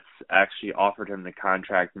Brooklyn Nets actually offered him the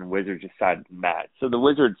contract, and the Wizards decided not. So the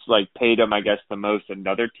Wizards paid him, I guess, the most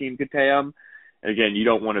another team could pay him. And again, you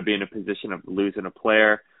don't want to be in a position of losing a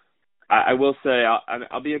player. I will say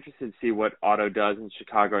I'll be interested to see what Otto does in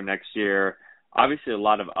Chicago next year. Obviously, a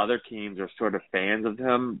lot of other teams are sort of fans of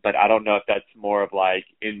him, but I don't know if that's more of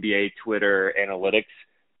NBA Twitter analytics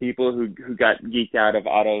people who got geeked out of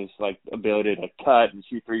Otto's ability to cut and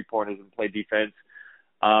shoot 3-pointers and play defense.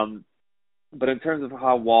 But in terms of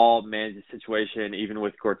how Wall managed the situation, even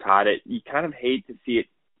with Gortat, you kind of hate to see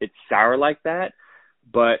it sour like that.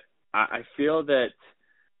 But I feel that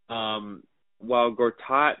while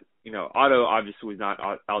Gortat, Otto obviously was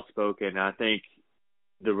not outspoken. I think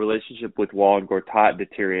the relationship with Wall and Gortat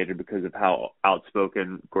deteriorated because of how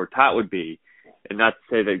outspoken Gortat would be. And not to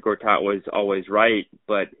say that Gortat was always right,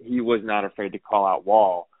 but he was not afraid to call out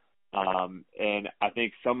Wall. And I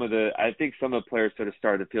think some of the players sort of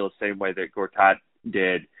started to feel the same way that Gortat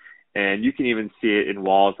did. And you can even see it in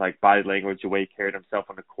Wall's like body language, the way he carried himself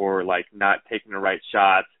on the court, like not taking the right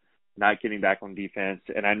shots, not getting back on defense.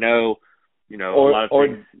 And I know, a lot of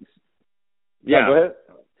things. Yeah, go ahead.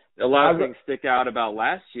 A lot of things stick out about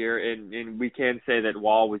last year, and we can say that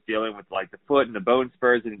Wall was dealing with like the foot and the bone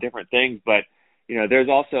spurs and different things, but there's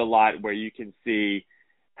also a lot where you can see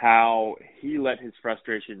how he let his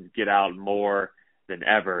frustrations get out more than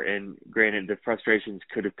ever. And granted, the frustrations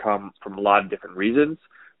could have come from a lot of different reasons,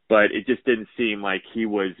 but it just didn't seem like he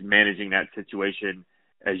was managing that situation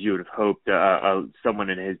as you would have hoped someone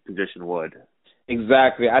in his position would.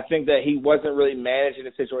 Exactly. I think that he wasn't really managing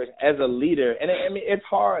the situation as a leader. And it's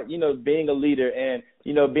hard, being a leader and,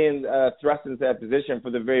 being thrust into that position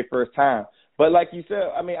for the very first time. But like you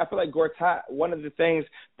said, I feel like Gortat, one of the things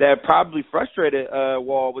that probably frustrated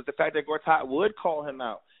Wall was the fact that Gortat would call him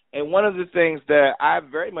out. And one of the things that I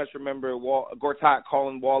very much remember Gortat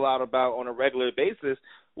calling Wall out about on a regular basis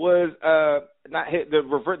was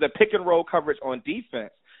the pick and roll coverage on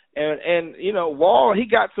defense. And Wall, he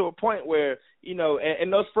got to a point where,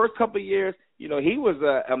 in those first couple of years, he was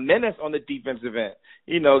a menace on the defensive end,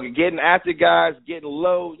 getting after guys, getting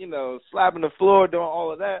low, slapping the floor, doing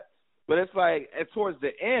all of that. But it's like towards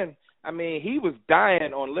the end, he was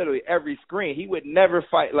dying on literally every screen. He would never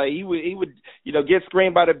fight. Like he would, get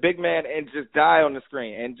screened by the big man and just die on the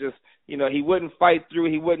screen. And just, he wouldn't fight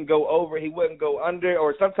through. He wouldn't go over. He wouldn't go under.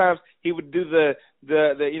 Or sometimes he would do the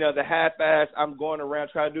half-ass, I'm going around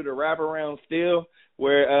trying to do the wraparound steal,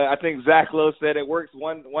 where I think Zach Lowe said it works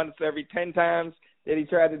once every 10 times that he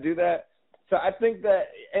tried to do that. So I think that,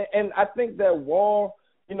 and I think that Wall,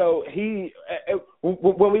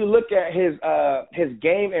 when we look at his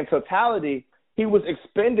game in totality, he was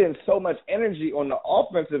expending so much energy on the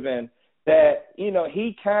offensive end that,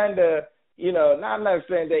 he kind of, I'm not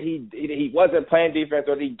saying that he wasn't playing defense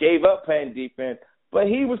or he gave up playing defense, but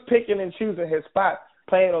he was picking and choosing his spot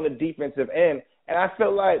playing on the defensive end. And I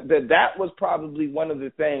feel like that was probably one of the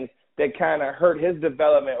things that kind of hurt his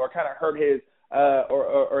development or kind of hurt his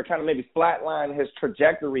or kind of maybe flatline his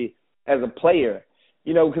trajectory as a player.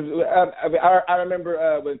 Because I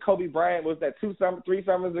remember when Kobe Bryant was that 3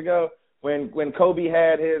 summers ago when Kobe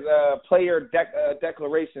had his player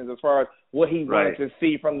declarations as far as what he wanted to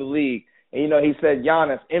see from the league. And, he said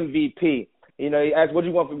Giannis, MVP. He asked, what do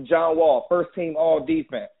you want from John Wall, first team all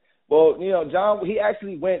defense? Well, John, he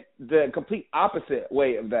actually went the complete opposite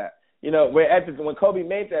way of that. When Kobe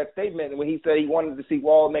made that statement, when he said he wanted to see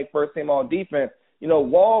Wall make first team all defense,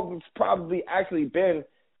 Wall's probably actually been,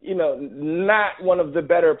 not one of the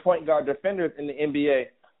better point guard defenders in the NBA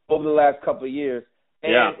over the last couple of years.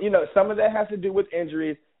 And, some of that has to do with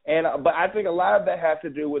injuries. But I think a lot of that has to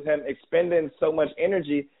do with him expending so much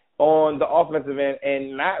energy on the offensive end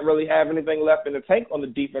and not really have anything left in the tank on the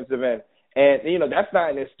defensive end. And, that's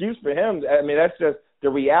not an excuse for him. That's just the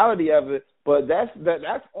reality of it. But that's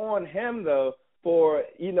on him, though, for,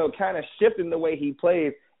 kind of shifting the way he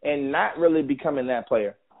plays and not really becoming that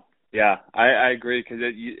player. Yeah, I agree because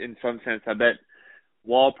in some sense, I bet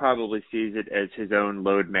Wall probably sees it as his own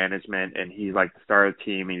load management, and he's like the star of the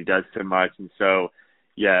team, and he does so much. And so,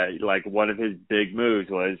 like one of his big moves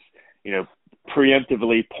was,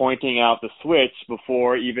 preemptively pointing out the switch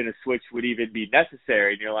before even a switch would even be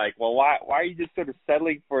necessary. And you're like, well, why are you just sort of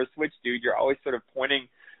settling for a switch, dude? You're always sort of pointing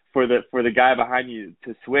for the guy behind you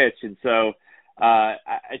to switch. And so I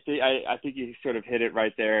think you sort of hit it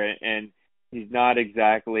right there. And he's not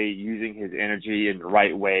exactly using his energy in the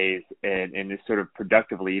right ways and is sort of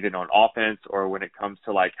productively even on offense or when it comes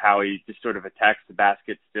to like how he just sort of attacks the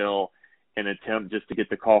basket still an attempt just to get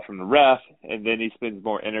the call from the ref, and then he spends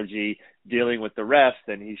more energy dealing with the refs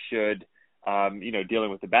than he should, dealing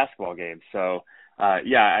with the basketball game. So, I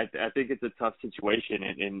think it's a tough situation,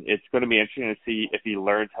 and it's going to be interesting to see if he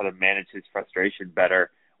learns how to manage his frustration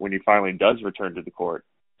better when he finally does return to the court.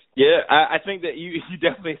 Yeah, I think that you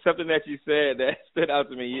definitely, something that you said that stood out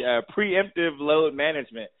to me, preemptive load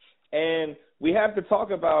management. And we have to talk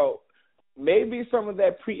about maybe some of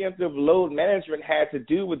that preemptive load management had to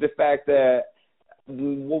do with the fact that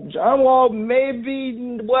John Wall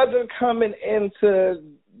maybe wasn't coming into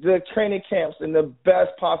the training camps in the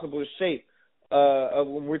best possible shape of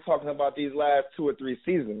when we're talking about these last 2 or 3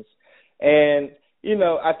 seasons. And,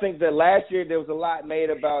 I think that last year there was a lot made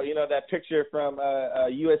about, that picture from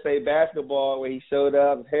USA Basketball where he showed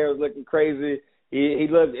up, his hair was looking crazy. He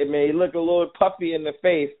looked a little puffy in the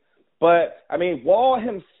face. But, Wall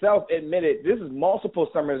himself admitted this is multiple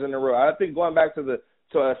summers in a row. I think going back to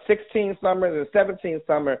 16 summers and 17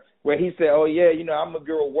 summer where he said, oh, yeah, I'm going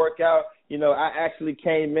to go work out. I actually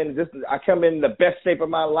came in. I come in the best shape of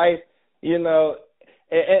my life, And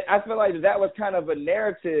I feel like that was kind of a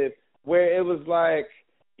narrative where it was like,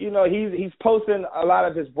 he's posting a lot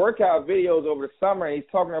of his workout videos over the summer, and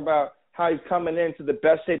he's talking about how he's coming into the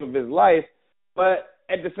best shape of his life. But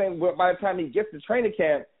by the time he gets to training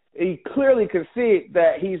camp, he clearly can see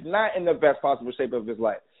that he's not in the best possible shape of his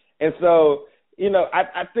life. And so,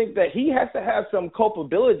 I think that he has to have some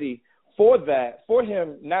culpability for that, for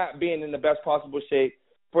him not being in the best possible shape,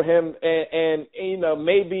 for him. And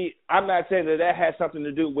maybe I'm not saying that has something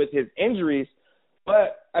to do with his injuries,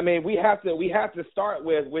 but I mean, we have to start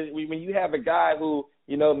with when you have a guy who,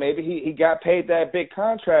 maybe he got paid that big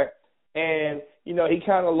contract, and he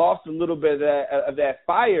kind of lost a little bit of that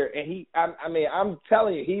fire, and I'm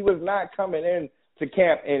telling you, he was not coming in to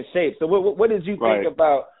camp in shape. So what did you think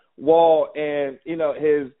about Wall and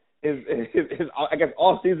his I guess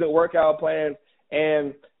off-season workout plans,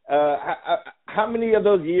 and how many of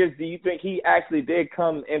those years do you think he actually did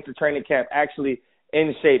come into training camp actually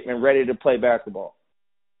in shape and ready to play basketball?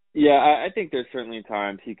 Yeah, I think there's certainly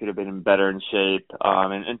times he could have been better in shape,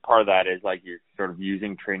 and part of that is like you're sort of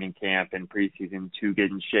using training camp and preseason to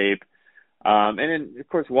get in shape. And then, of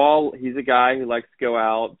course, Wall, he's a guy who likes to go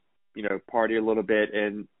out, party a little bit,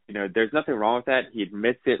 and, there's nothing wrong with that. He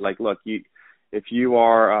admits it. Like, look, if you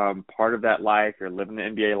are part of that life, you're living the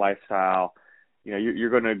NBA lifestyle, you're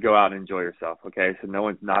going to go out and enjoy yourself, okay? So no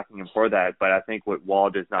one's knocking him for that. But I think what Wall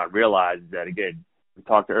does not realize is that, again, we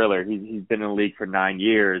talked earlier, he's been in the league for 9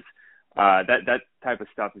 years. That type of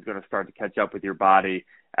stuff is going to start to catch up with your body,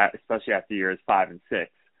 especially after years 5 and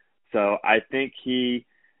 6. So I think he,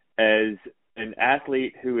 as an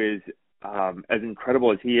athlete who is as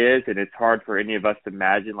incredible as he is, and it's hard for any of us to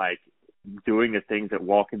imagine like doing the things that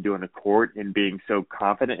Wall can do on the court and being so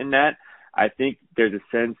confident in that, I think there's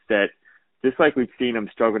a sense that just like we've seen him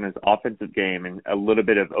struggle in his offensive game and a little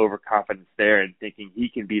bit of overconfidence there and thinking he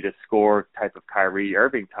can be the scorer type of Kyrie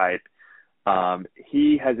Irving type,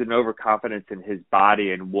 he has an overconfidence in his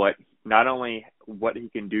body and not only what he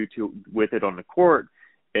can do with it on the court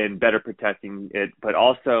and better protecting it, but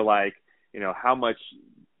also like, how much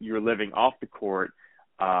you're living off the court.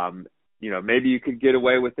 Maybe you could get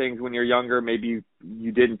away with things when you're younger. Maybe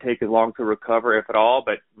you didn't take as long to recover, if at all,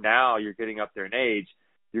 but now you're getting up there in age.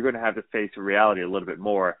 You're going to have to face reality a little bit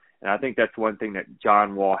more. And I think that's one thing that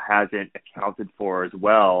John Wall hasn't accounted for as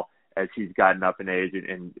well as he's gotten up in age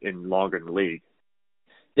and longer in the league.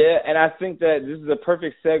 Yeah, and I think that this is a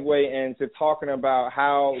perfect segue into talking about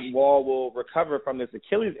how Wall will recover from this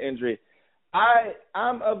Achilles injury.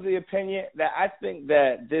 I'm of the opinion that I think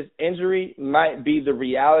that this injury might be the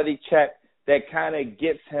reality check that kind of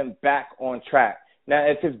gets him back on track. Now,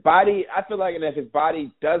 I feel like if his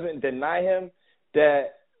body doesn't deny him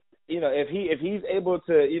that, if he's able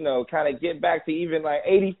to, kind of get back to even like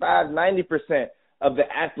 85-90% of the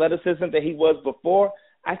athleticism that he was before,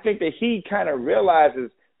 I think that he kind of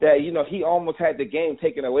realizes that, he almost had the game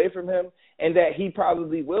taken away from him and that he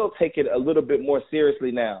probably will take it a little bit more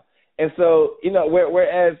seriously now. And so,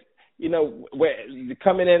 whereas, where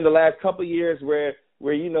coming in the last couple of years where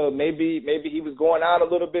maybe he was going out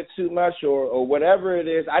a little bit too much or whatever it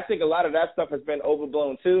is, I think a lot of that stuff has been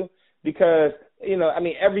overblown too because,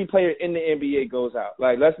 every player in the NBA goes out.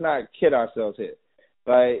 Like, let's not kid ourselves here.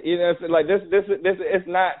 Like, it's like this it's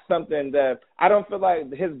not something that I don't feel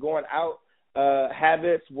like his going out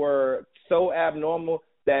habits were so abnormal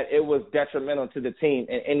that it was detrimental to the team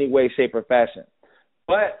in any way, shape, or fashion.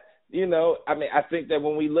 But, I think that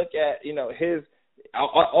when we look at, his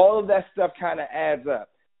all of that stuff kind of adds up.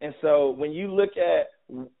 And so when you look at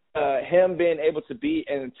him being able to be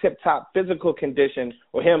in tip-top physical condition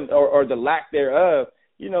or the lack thereof,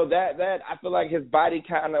 that I feel like his body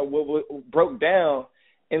kind of broke down.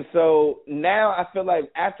 And so now I feel like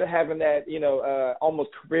after having that,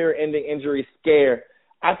 almost career-ending injury scare,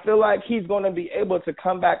 I feel like he's going to be able to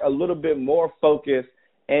come back a little bit more focused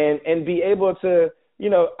and be able to,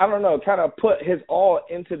 kind of put his all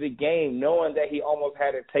into the game, knowing that he almost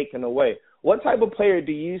had it taken away. What type of player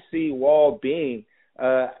do you see Wall being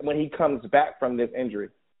when he comes back from this injury?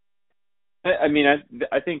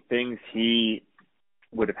 I think things he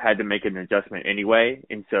would have had to make an adjustment anyway.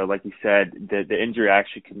 And so, like you said, the injury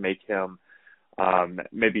actually could make him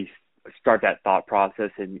maybe start that thought process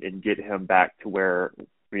and get him back to where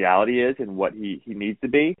reality is and what he needs to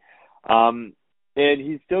be. And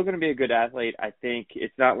he's still going to be a good athlete. I think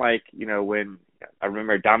it's not like, when I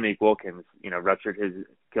remember Dominique Wilkins, ruptured his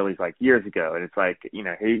Achilles like years ago. And it's like,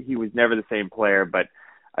 he was never the same player, but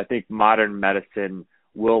I think modern medicine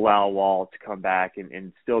will allow Wall to come back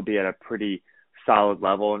and still be at a pretty solid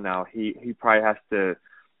level. Now he probably has to,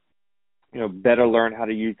 better learn how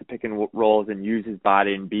to use the pick and rolls and use his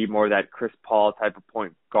body and be more that Chris Paul type of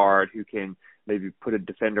point guard who can maybe put a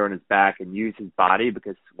defender on his back and use his body,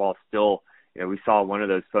 because Wall still, we saw one of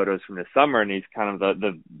those photos from the summer, and he's kind of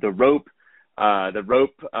the rope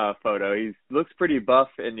photo. He looks pretty buff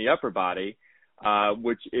in the upper body,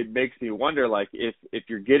 which it makes me wonder, like, if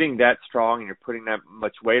you're getting that strong and you're putting that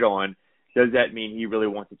much weight on, does that mean he really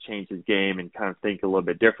wants to change his game and kind of think a little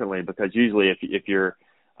bit differently? Because usually if you're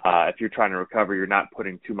trying to recover, you're not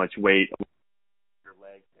putting too much weight on your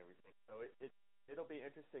legs and everything. So it'll be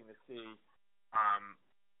interesting to see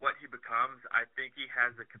what he becomes. I think he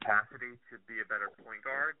has the capacity to be a better point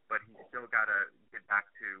guard, but he's still got to get back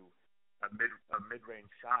to a mid-range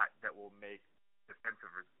shot that will make defenses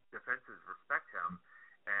respect him.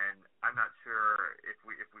 And I'm not sure if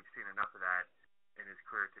we've seen enough of that in his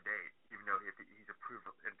career to date, even though he's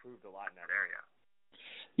improved a lot in that area.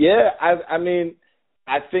 Yeah, I mean,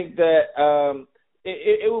 I think that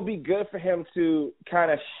it will be good for him to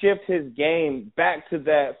kind of shift his game back to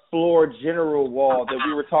that floor general Wall that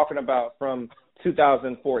we were talking about from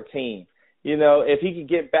 2014. If he could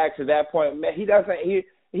get back to that point, he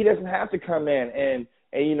doesn't have to come in and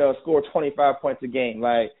score 25 points a game.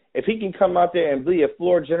 Like, if he can come out there and be a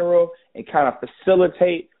floor general and kind of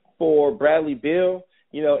facilitate for Bradley Beal,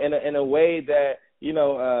 in a way that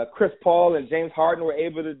Chris Paul and James Harden were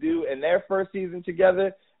able to do in their first season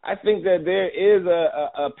together, I think that there is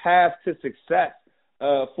a path to success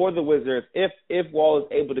for the Wizards if Wall is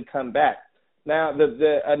able to come back. Now,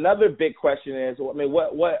 another big question is,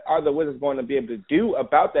 what are the Wizards going to be able to do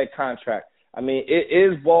about that contract? I mean,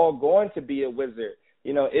 is Wall going to be a Wizard?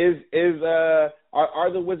 Are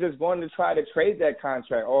the Wizards going to try to trade that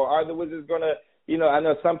contract, or are the Wizards going to, I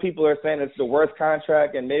know some people are saying it's the worst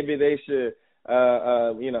contract and maybe they should,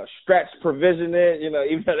 stretch provision it,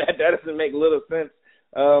 even though that doesn't make little sense.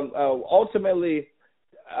 Ultimately,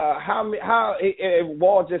 if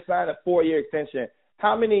Wall just signed a 4-year extension,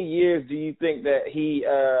 how many years do you think that he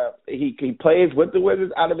plays with the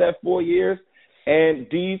Wizards out of that 4 years? And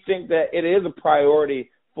do you think that it is a priority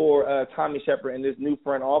for Tommy Sheppard and this new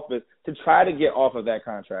front office to try to get off of that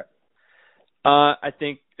contract? I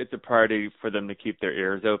think it's a priority for them to keep their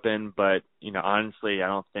ears open, but honestly, I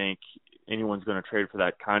don't think anyone's going to trade for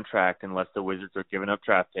that contract unless the Wizards are giving up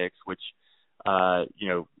draft picks, which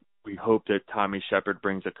we hope that Tommy Sheppard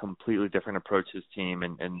brings a completely different approach to his team,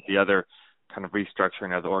 and the other kind of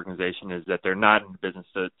restructuring of the organization is that they're not in the business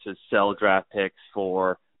to sell draft picks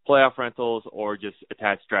for playoff rentals or just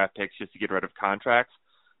attach draft picks just to get rid of contracts.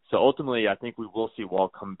 So ultimately, I think we will see Wall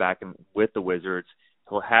come back with the Wizards.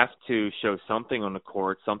 He'll have to show something on the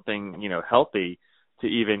court, something, healthy to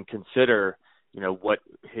even consider, what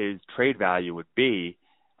his trade value would be.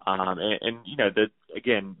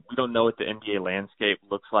 Again, we don't know what the NBA landscape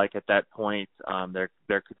looks like at that point. There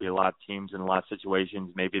could be a lot of teams in a lot of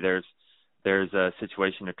situations. Maybe there's a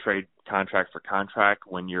situation to trade contract for contract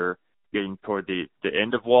when you're getting toward the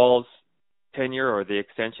end of Wall's tenure or the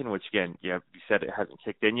extension, which again, you said it hasn't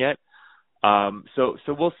kicked in yet. So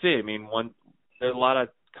we'll see. I mean, there's a lot of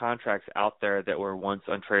contracts out there that were once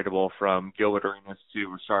untradeable, from Gilbert Arenas to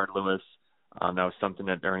Rashard Lewis. That was something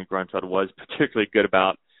that Ernie Grunfeld was particularly good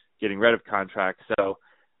about, getting rid of contracts. So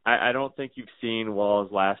I don't think you've seen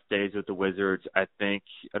Wall's last days with the Wizards. I think,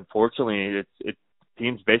 unfortunately,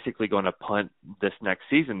 team's basically going to punt this next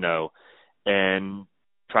season, though, and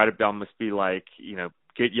try to almost be like,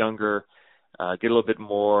 get younger, get a little bit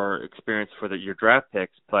more experience for your draft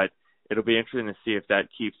picks. But it'll be interesting to see if that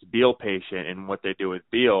keeps Beal patient and what they do with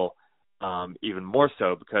Beal, even more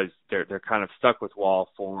so, because they're kind of stuck with Wall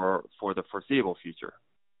for the foreseeable future.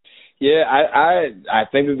 Yeah, I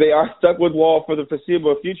think that they are stuck with Wall for the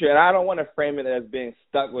foreseeable future, and I don't want to frame it as being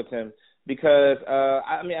stuck with him because,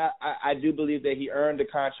 I do believe that he earned the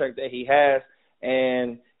contract that he has,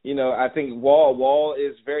 and, I think Wall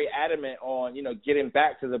is very adamant on, getting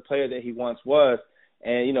back to the player that he once was.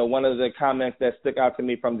 And, one of the comments that stuck out to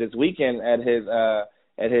me from this weekend at his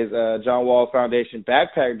John Wall Foundation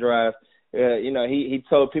backpack drive, he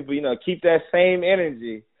told people, keep that same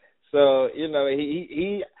energy. So,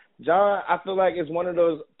 John, I feel like, is one of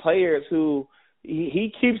those players who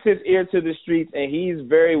he keeps his ear to the streets, and he's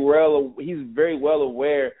very well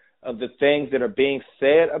aware of the things that are being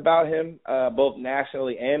said about him, both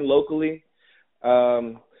nationally and locally.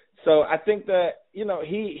 So I think that,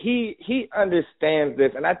 he understands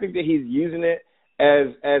this, and I think that he's using it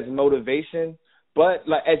as motivation. But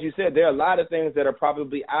like, as you said, there are a lot of things that are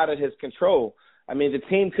probably out of his control. I mean, the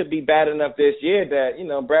team could be bad enough this year that,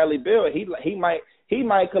 Bradley Beal, he might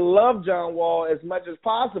could love John Wall as much as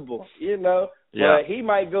possible, Yeah. But he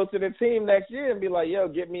might go to the team next year and be like, yo,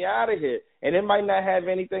 get me out of here. And it might not have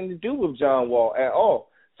anything to do with John Wall at all.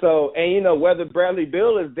 So, and, whether Bradley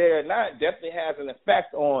Beal is there or not definitely has an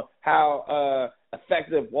effect on how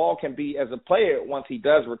effective Wall can be as a player once he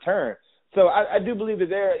does return. So I do believe that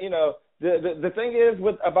the thing is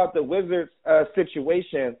about the Wizards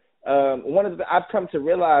situation, one of the I've come to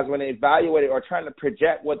realize when they evaluate it or trying to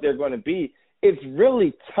project what they're going to be, it's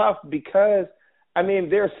really tough because,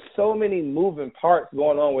 there's so many moving parts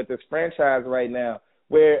going on with this franchise right now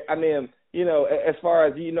where, as far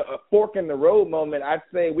as, a fork in the road moment, I'd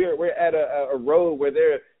say we're at a road where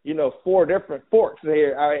there are, 4 different forks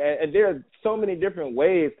here. And there's so many different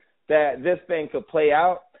ways that this thing could play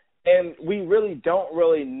out. And we really don't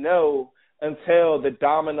really know until the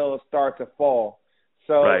dominoes start to fall.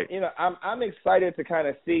 So, right. I'm excited to kind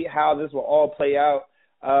of see how this will all play out.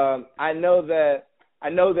 I know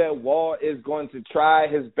that Wall is going to try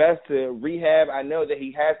his best to rehab. I know that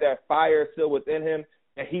he has that fire still within him,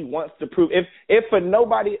 and he wants to prove, if for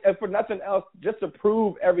nothing else, just to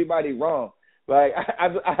prove everybody wrong. Like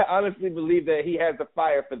I honestly believe that he has the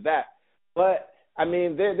fire for that. But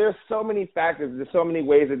there's so many factors, there's so many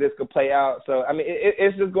ways that this could play out. So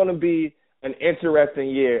it's just going to be an interesting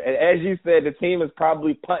year. And as you said, the team is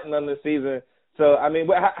probably punting on the season. So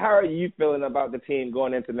how are you feeling about the team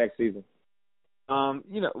going into next season?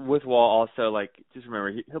 With Wall also, just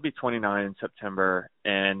remember he'll be 29 in September,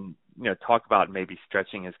 and talk about maybe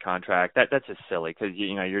stretching his contract. That's just silly because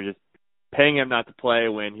you're just paying him not to play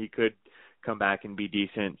when he could come back and be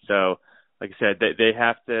decent. So, like I said, they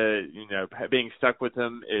have to, being stuck with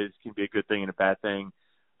him can be a good thing and a bad thing.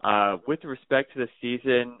 With respect to the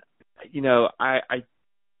season, I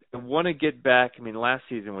want to get back. Last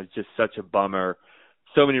season was just such a bummer.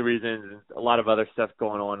 So many reasons, a lot of other stuff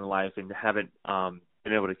going on in life, and haven't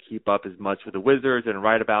been able to keep up as much with the Wizards and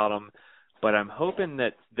write about them. But I'm hoping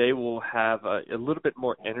that they will have a little bit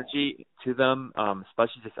more energy to them,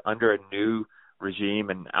 especially just under a new regime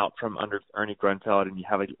and out from under Ernie Grunfeld, and you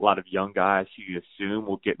have a lot of young guys who you assume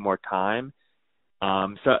will get more time.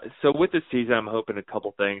 So with this season, I'm hoping a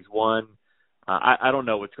couple things. One, I don't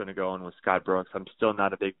know what's going to go on with Scott Brooks. I'm still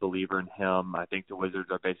not a big believer in him. I think the Wizards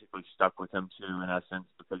are basically stuck with him too, in essence,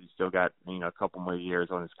 because he's still got a couple more years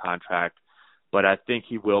on his contract. But I think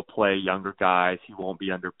he will play younger guys. He won't be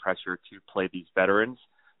under pressure to play these veterans.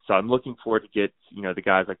 So I'm looking forward to get the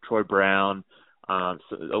guys like Troy Brown, so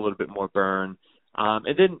a little bit more burn.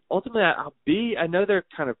 And then ultimately, I know they're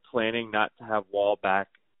kind of planning not to have Wall back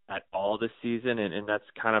at all this season, and that's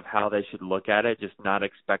kind of how they should look at it, just not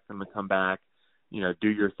expect them to come back, do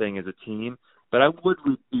your thing as a team. But I would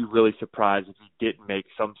be really surprised if he didn't make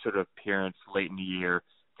some sort of appearance late in the year,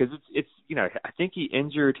 because it's I think he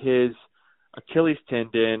injured his Achilles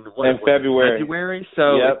tendon in February.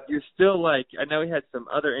 So yep. You're still I know he had some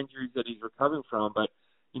other injuries that he's recovering from, but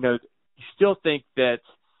you still think that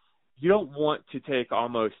you don't want to take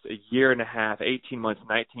almost a year and a half, 18 months,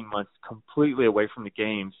 19 months completely away from the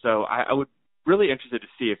game. So I would really interested to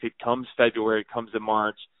see if it comes February, it comes in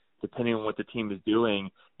March, depending on what the team is doing,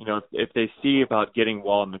 if they see about getting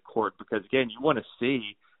Wall in the court, because again, you want to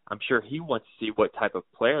see, I'm sure he wants to see what type of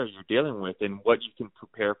players you're dealing with and what you can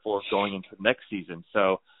prepare for going into next season.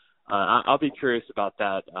 So I'll be curious about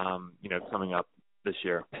that, coming up this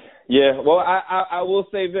year. Yeah, well, I will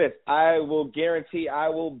say this. I will guarantee, I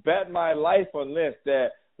will bet my life on this, that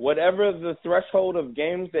whatever the threshold of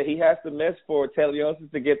games that he has to miss for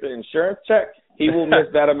Talionis to get the insurance check, he will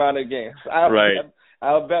miss that amount of games.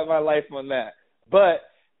 I'll bet my life on that. But,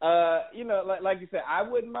 like you said, I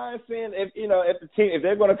wouldn't mind seeing if the team, if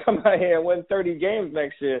they're going to come out here and win 30 games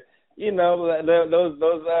next year,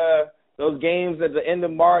 those games at the end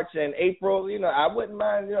of March and April, I wouldn't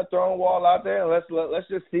mind, throwing Wall out there and let's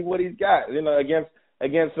just see what he's got,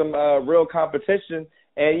 against some real competition.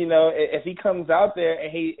 And if he comes out there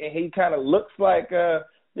and he kind of looks like the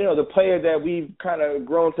player that we've kind of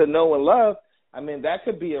grown to know and love, that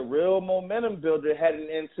could be a real momentum builder heading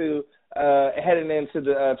into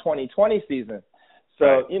the 2020 season. So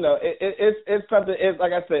right. It's something. It's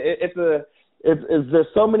like I said, there's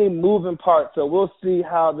so many moving parts, so we'll see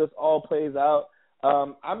how this all plays out.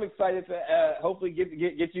 I'm excited to hopefully get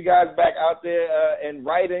you guys back out there and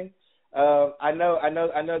writing. I know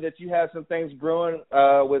that you have some things brewing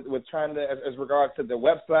with trying to as regards to the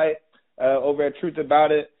website over at Truth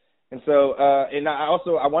About It, and so and I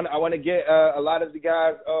want to get a lot of the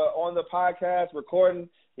guys on the podcast recording.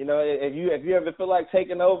 If you ever feel like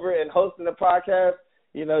taking over and hosting a podcast,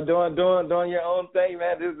 doing your own thing,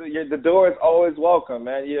 man, the door is always welcome,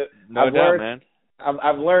 man. No doubt, man.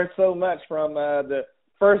 I've learned so much from the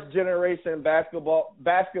first generation basket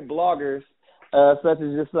bloggers such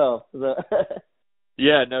as yourself. So.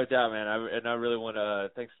 Yeah, no doubt, man. I really want to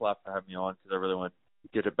thanks a lot for having me on, because I really want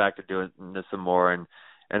get it back to doing this some more and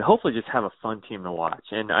hopefully just have a fun team to watch.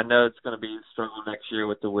 And I know it's going to be a struggle next year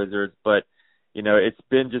with the Wizards, but it's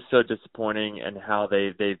been just so disappointing in how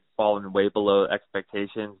they've fallen way below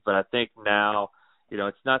expectations. But I think now,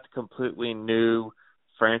 it's not the completely new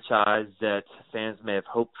franchise that fans may have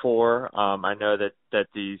hoped for. I know that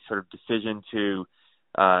the sort of decision to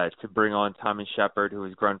bring on Tommy Shepard, who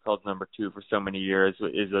was Grunfeld's number 2 for so many years,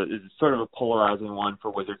 is sort of a polarizing one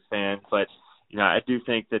for Wizards fans. But I do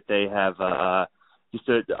think that they have just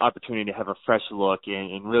the opportunity to have a fresh look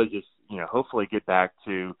and really just hopefully get back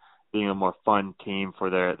to being a more fun team for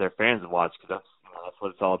their fans to watch, because that's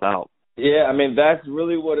what it's all about. Yeah, I mean, that's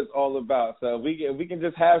really what it's all about. So we can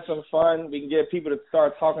just have some fun. We can get people to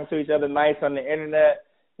start talking to each other nice on the internet.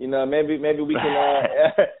 Maybe we can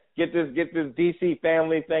get this DC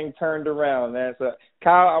family thing turned around, man. So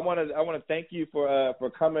Kyle, I want to thank you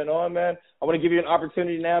for coming on, man. I want to give you an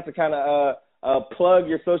opportunity now to kind of plug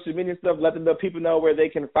your social media stuff. Let the people know where they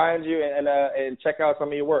can find you and check out some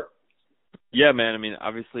of your work. Yeah, man. I mean,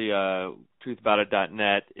 obviously,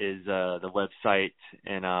 truthaboutit.net is the website,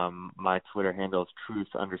 and my Twitter handle is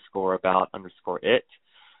truth_about_it.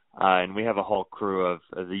 And we have a whole crew of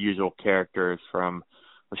the usual characters from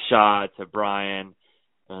Rashad to Brian,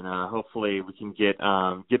 and hopefully we can get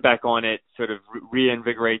back on it, sort of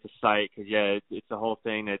reinvigorate the site, because it's a whole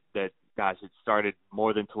thing that gosh, it started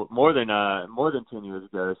more than 10 years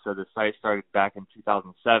ago. So the site started back in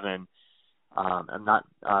 2007.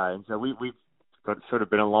 And so we've sort of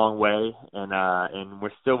been a long way, and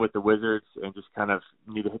we're still with the Wizards, and just kind of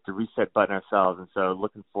need to hit the reset button ourselves. And so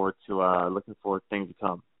looking forward to things to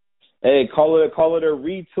come. Hey, call it a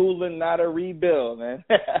retooling, not a rebuild, man.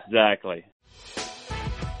 Exactly.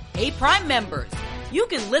 Hey, Prime members, you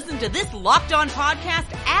can listen to this Locked On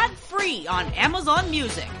podcast ad-free on Amazon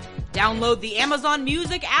Music. Download the Amazon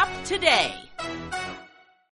Music app today.